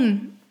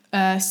postpone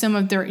some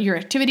of your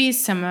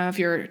activities, some of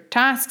your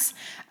tasks.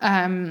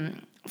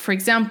 For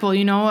example,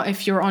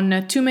 if you're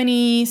on too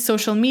many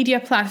social media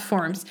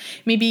platforms,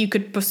 maybe you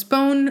could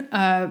postpone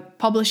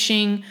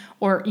publishing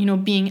or,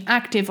 being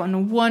active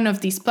on one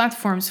of these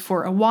platforms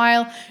for a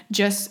while,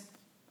 just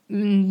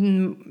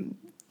to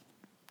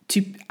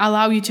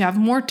allow you to have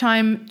more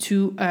time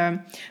to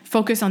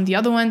focus on the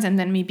other ones and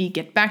then maybe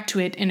get back to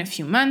it in a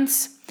few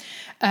months.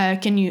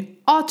 Can you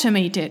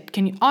automate it?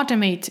 Can you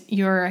automate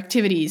your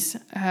activities?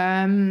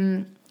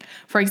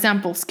 For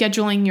example,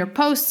 scheduling your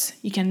posts,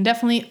 you can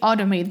definitely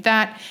automate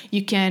that.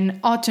 You can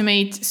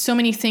automate so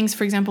many things,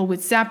 for example,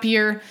 with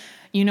Zapier.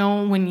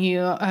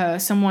 When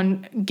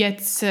someone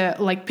gets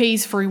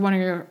pays for one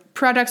of your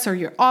products or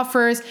your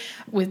offers,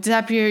 with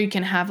Zapier you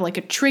can have like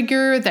a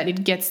trigger that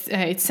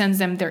it sends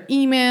them their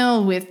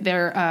email with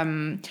their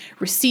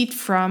receipt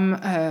from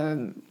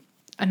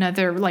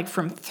another, like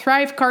from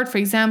Thrivecart, for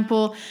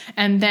example.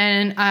 And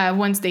then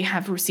once they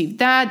have received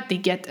that, they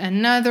get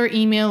another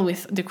email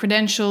with the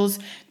credentials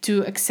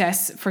to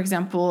access, for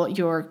example,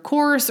 your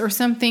course or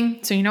something.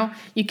 So,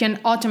 you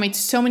can automate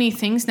so many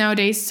things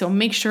nowadays. So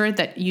make sure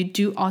that you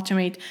do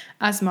automate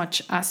as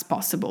much as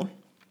possible.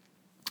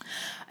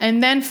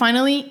 And then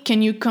finally,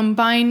 can you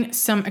combine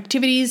some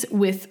activities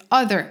with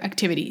other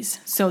activities?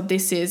 So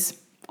this is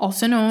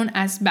also known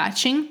as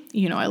batching.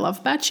 I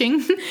love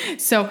batching.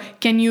 So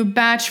can you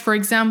batch, for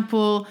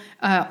example,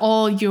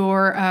 all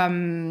your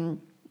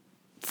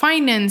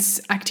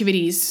finance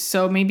activities?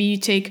 So maybe you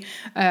take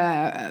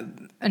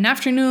an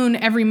afternoon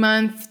every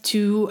month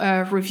to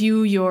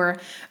review your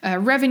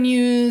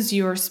revenues,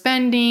 your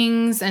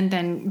spendings, and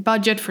then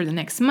budget for the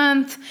next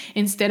month,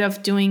 instead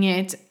of doing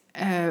it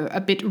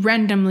a bit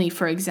randomly,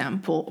 for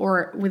example,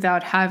 or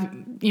without having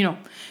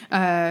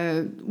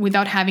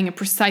a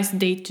precise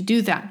date to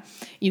do that.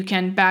 You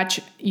can batch,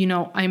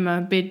 I'm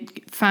a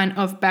big fan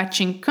of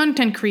batching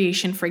content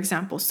creation, for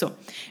example. So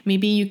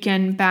maybe you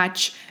can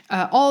batch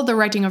all the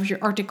writing of your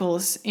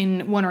articles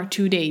in 1 or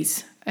 2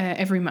 days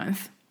every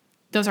month.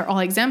 Those are all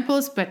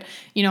examples, but,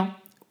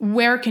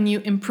 where can you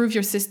improve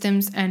your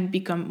systems and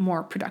become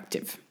more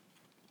productive?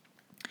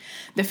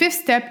 The fifth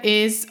step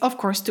is, of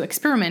course, to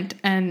experiment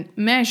and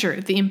measure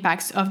the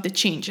impacts of the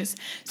changes.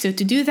 So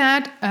to do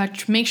that,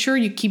 make sure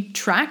you keep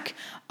track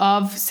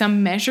of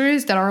some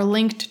measures that are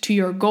linked to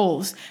your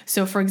goals.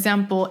 So, for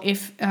example,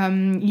 if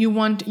you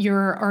want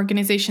your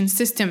organization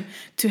system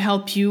to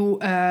help you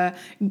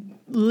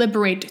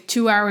liberate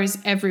 2 hours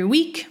every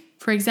week,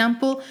 For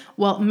example,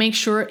 well, make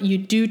sure you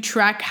do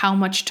track how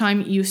much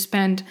time you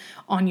spend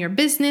on your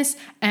business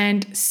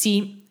and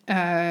see,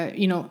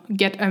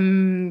 get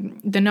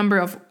the number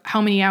of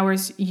how many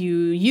hours you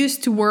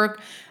used to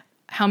work,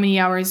 how many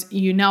hours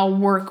you now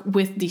work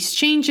with these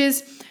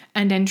changes,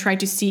 and then try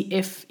to see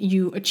if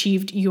you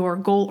achieved your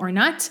goal or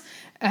not.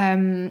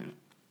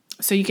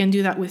 So you can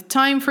do that with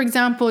time, for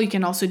example. You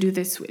can also do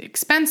this with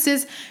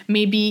expenses.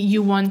 Maybe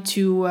you want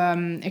to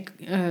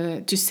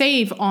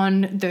save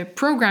on the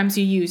programs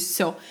you use.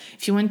 So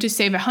if you want to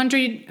save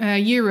 100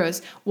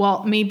 euros,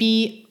 well,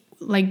 maybe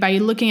like by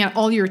looking at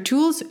all your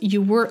tools,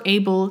 you were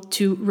able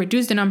to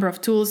reduce the number of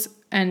tools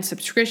and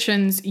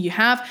subscriptions you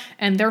have,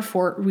 and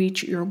therefore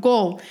reach your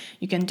goal.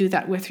 You can do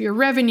that with your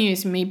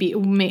revenues. Maybe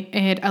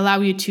it allow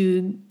you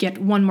to get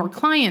one more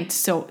client,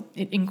 so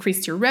it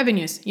increased your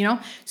revenues,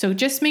 So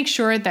just make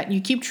sure that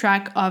you keep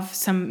track of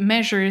some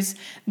measures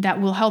that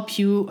will help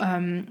you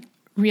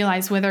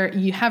realize whether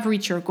you have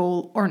reached your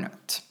goal or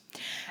not.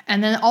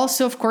 And then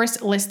also, of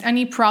course, list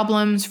any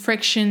problems,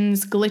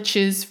 frictions,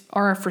 glitches,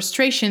 or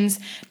frustrations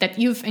that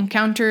you've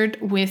encountered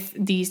with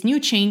these new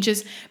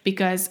changes,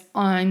 because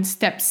on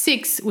step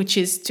 6, which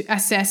is to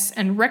assess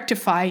and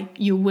rectify,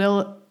 you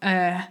will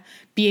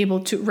be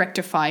able to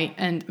rectify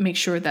and make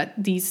sure that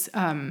these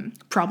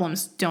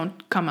problems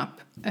don't come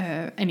up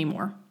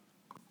anymore.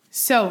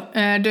 So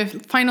the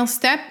final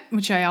step,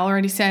 which I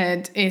already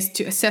said, is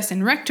to assess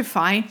and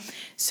rectify.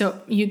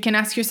 So you can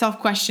ask yourself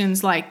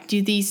questions like,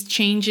 do these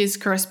changes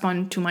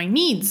correspond to my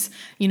needs?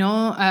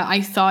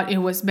 I thought it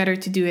was better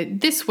to do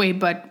it this way,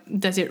 but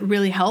does it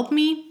really help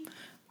me?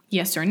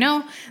 Yes or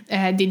no?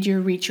 Did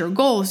you reach your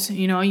goals?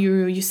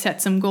 You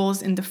set some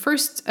goals in the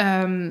first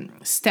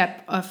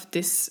step of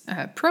this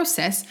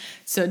process.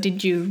 So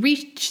did you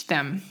reach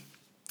them?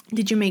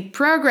 Did you make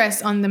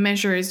progress on the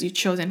measures you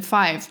chose in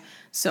 5?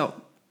 So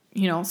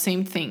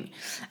same thing.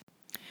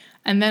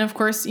 And then, of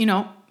course,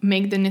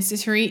 make the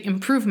necessary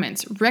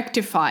improvements,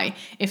 rectify.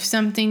 If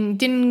something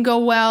didn't go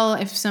well,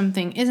 if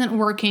something isn't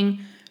working,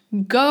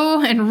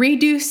 go and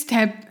redo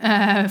step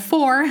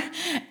 4.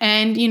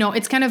 And,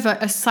 it's kind of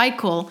a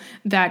cycle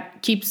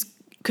that keeps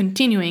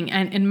continuing.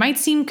 And it might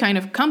seem kind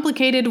of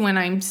complicated when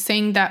I'm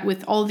saying that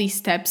with all these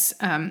steps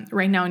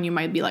right now. And you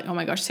might be like, oh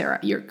my gosh, Sarah,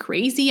 you're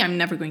crazy. I'm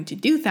never going to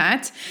do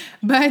that.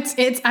 But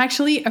it's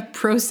actually a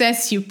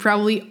process you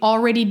probably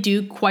already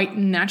do quite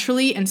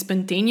naturally and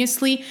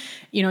spontaneously.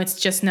 It's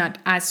just not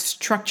as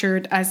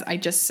structured as I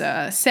just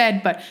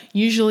said. But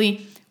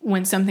usually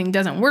when something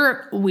doesn't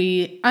work,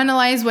 we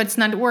analyze what's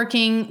not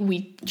working.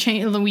 We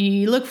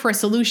look for a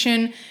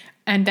solution.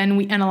 And then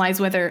we analyze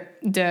whether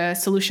the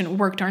solution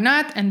worked or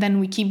not. And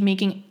then we keep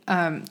making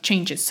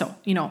changes. So,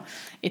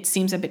 it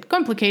seems a bit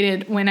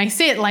complicated when I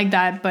say it like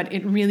that, but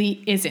it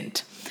really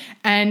isn't.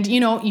 And,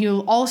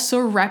 you'll also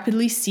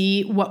rapidly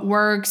see what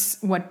works,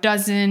 what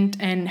doesn't,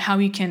 and how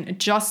you can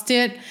adjust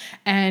it.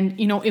 And,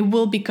 it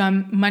will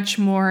become much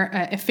more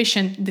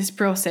efficient, this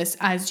process,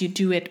 as you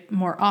do it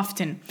more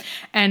often.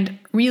 And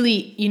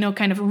really,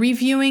 kind of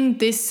reviewing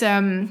this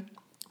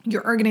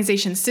your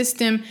organization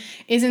system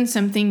isn't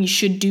something you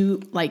should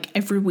do like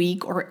every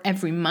week or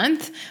every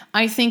month.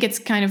 I think it's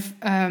kind of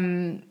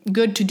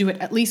good to do it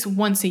at least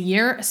once a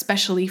year,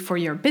 especially for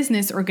your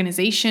business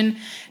organization.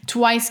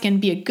 Twice can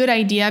be a good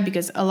idea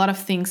because a lot of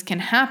things can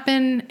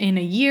happen in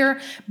a year.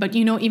 But,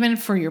 even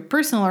for your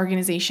personal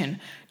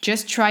organization,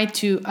 just try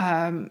to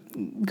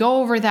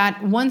go over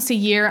that once a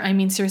year. I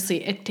mean,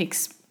 seriously, it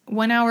takes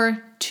 1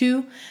 hour,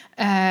 2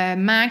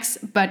 max,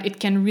 but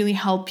it can really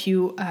help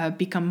you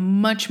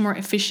become much more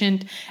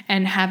efficient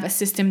and have a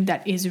system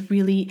that is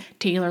really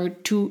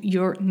tailored to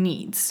your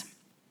needs.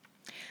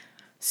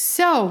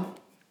 So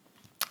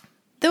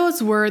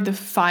those were the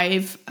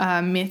 5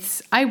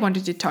 myths I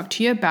wanted to talk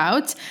to you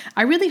about.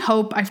 I really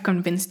hope I've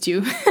convinced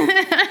you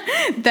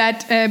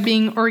that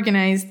being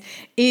organized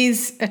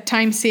is a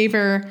time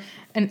saver,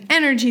 an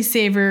energy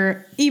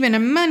saver, even a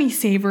money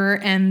saver,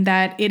 and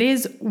that it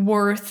is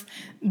worth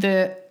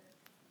the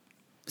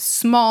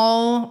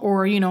small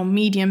or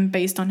medium,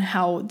 based on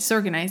how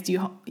disorganized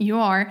you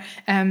are,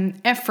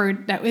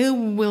 effort that it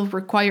will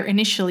require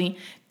initially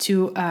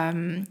to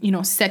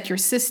set your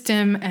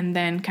system and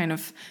then kind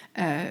of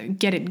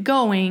get it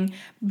going.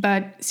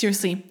 But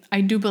seriously,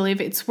 I do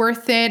believe it's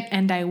worth it,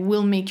 and I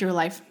will make your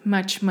life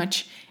much,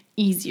 much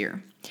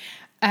easier.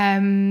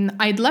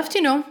 I'd love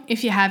to know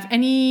if you have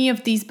any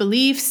of these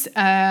beliefs,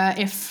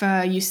 if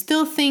you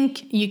still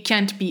think you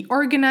can't be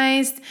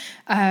organized,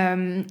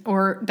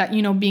 or that,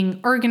 being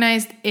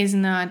organized is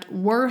not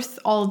worth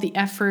all the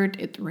effort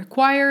it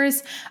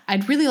requires.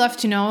 I'd really love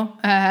to know.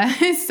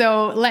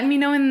 So let me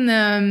know in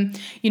the,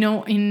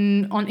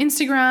 on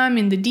Instagram,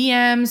 in the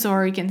DMs,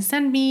 or you can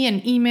send me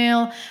an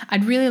email.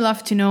 I'd really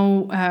love to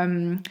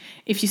know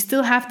if you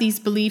still have these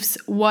beliefs,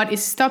 what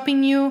is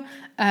stopping you,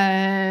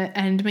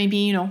 and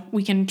maybe,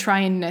 we can try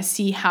and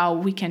see how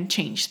we can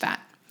change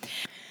that.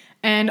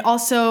 And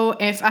also,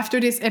 if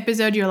after this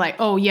episode you're like,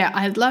 oh yeah,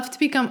 I'd love to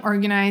become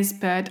organized,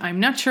 but I'm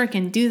not sure I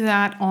can do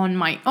that on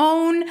my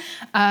own,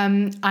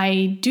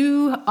 I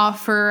do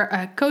offer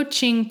a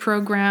coaching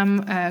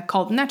program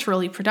called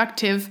Naturally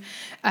Productive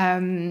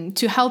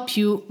to help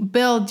you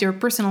build your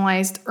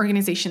personalized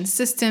organization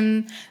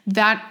system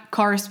that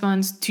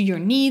corresponds to your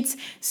needs.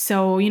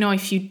 So,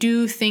 if you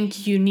do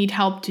think you need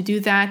help to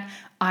do that,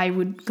 I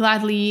would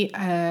gladly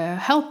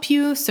help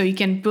you. So you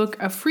can book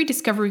a free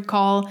discovery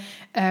call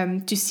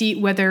to see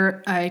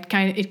whether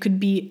it could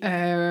be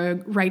a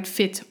right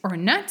fit or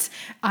not.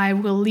 I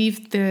will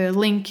leave the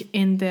link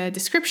in the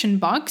description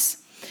box.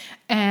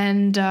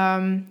 And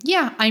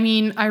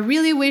I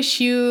really wish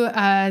you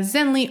a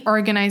zenly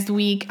organized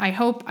week. I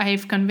hope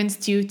I've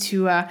convinced you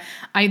to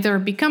either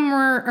become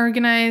more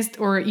organized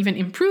or even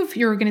improve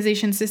your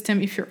organization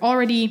system if you're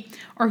already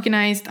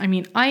organized.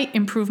 I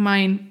improve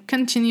mine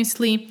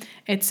continuously.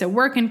 It's a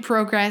work in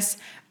progress.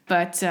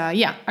 But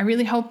I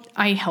really hope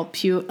I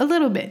help you a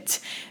little bit.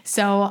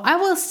 So I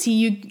will see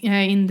you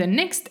in the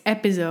next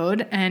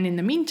episode. And in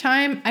the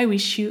meantime, I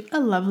wish you a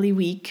lovely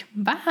week.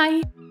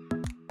 Bye.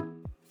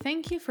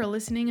 Thank you for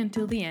listening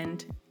until the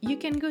end. You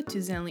can go to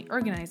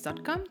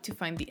zenlyorganized.com to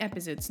find the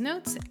episode's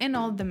notes and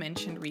all the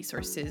mentioned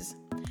resources.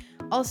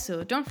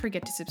 Also, don't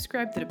forget to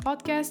subscribe to the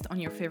podcast on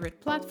your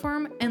favorite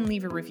platform and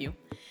leave a review.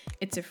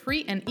 It's a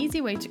free and easy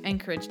way to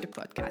encourage the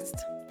podcast.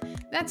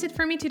 That's it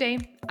for me today.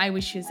 I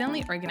wish you a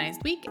zenly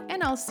organized week,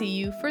 and I'll see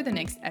you for the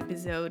next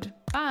episode.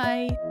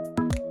 Bye!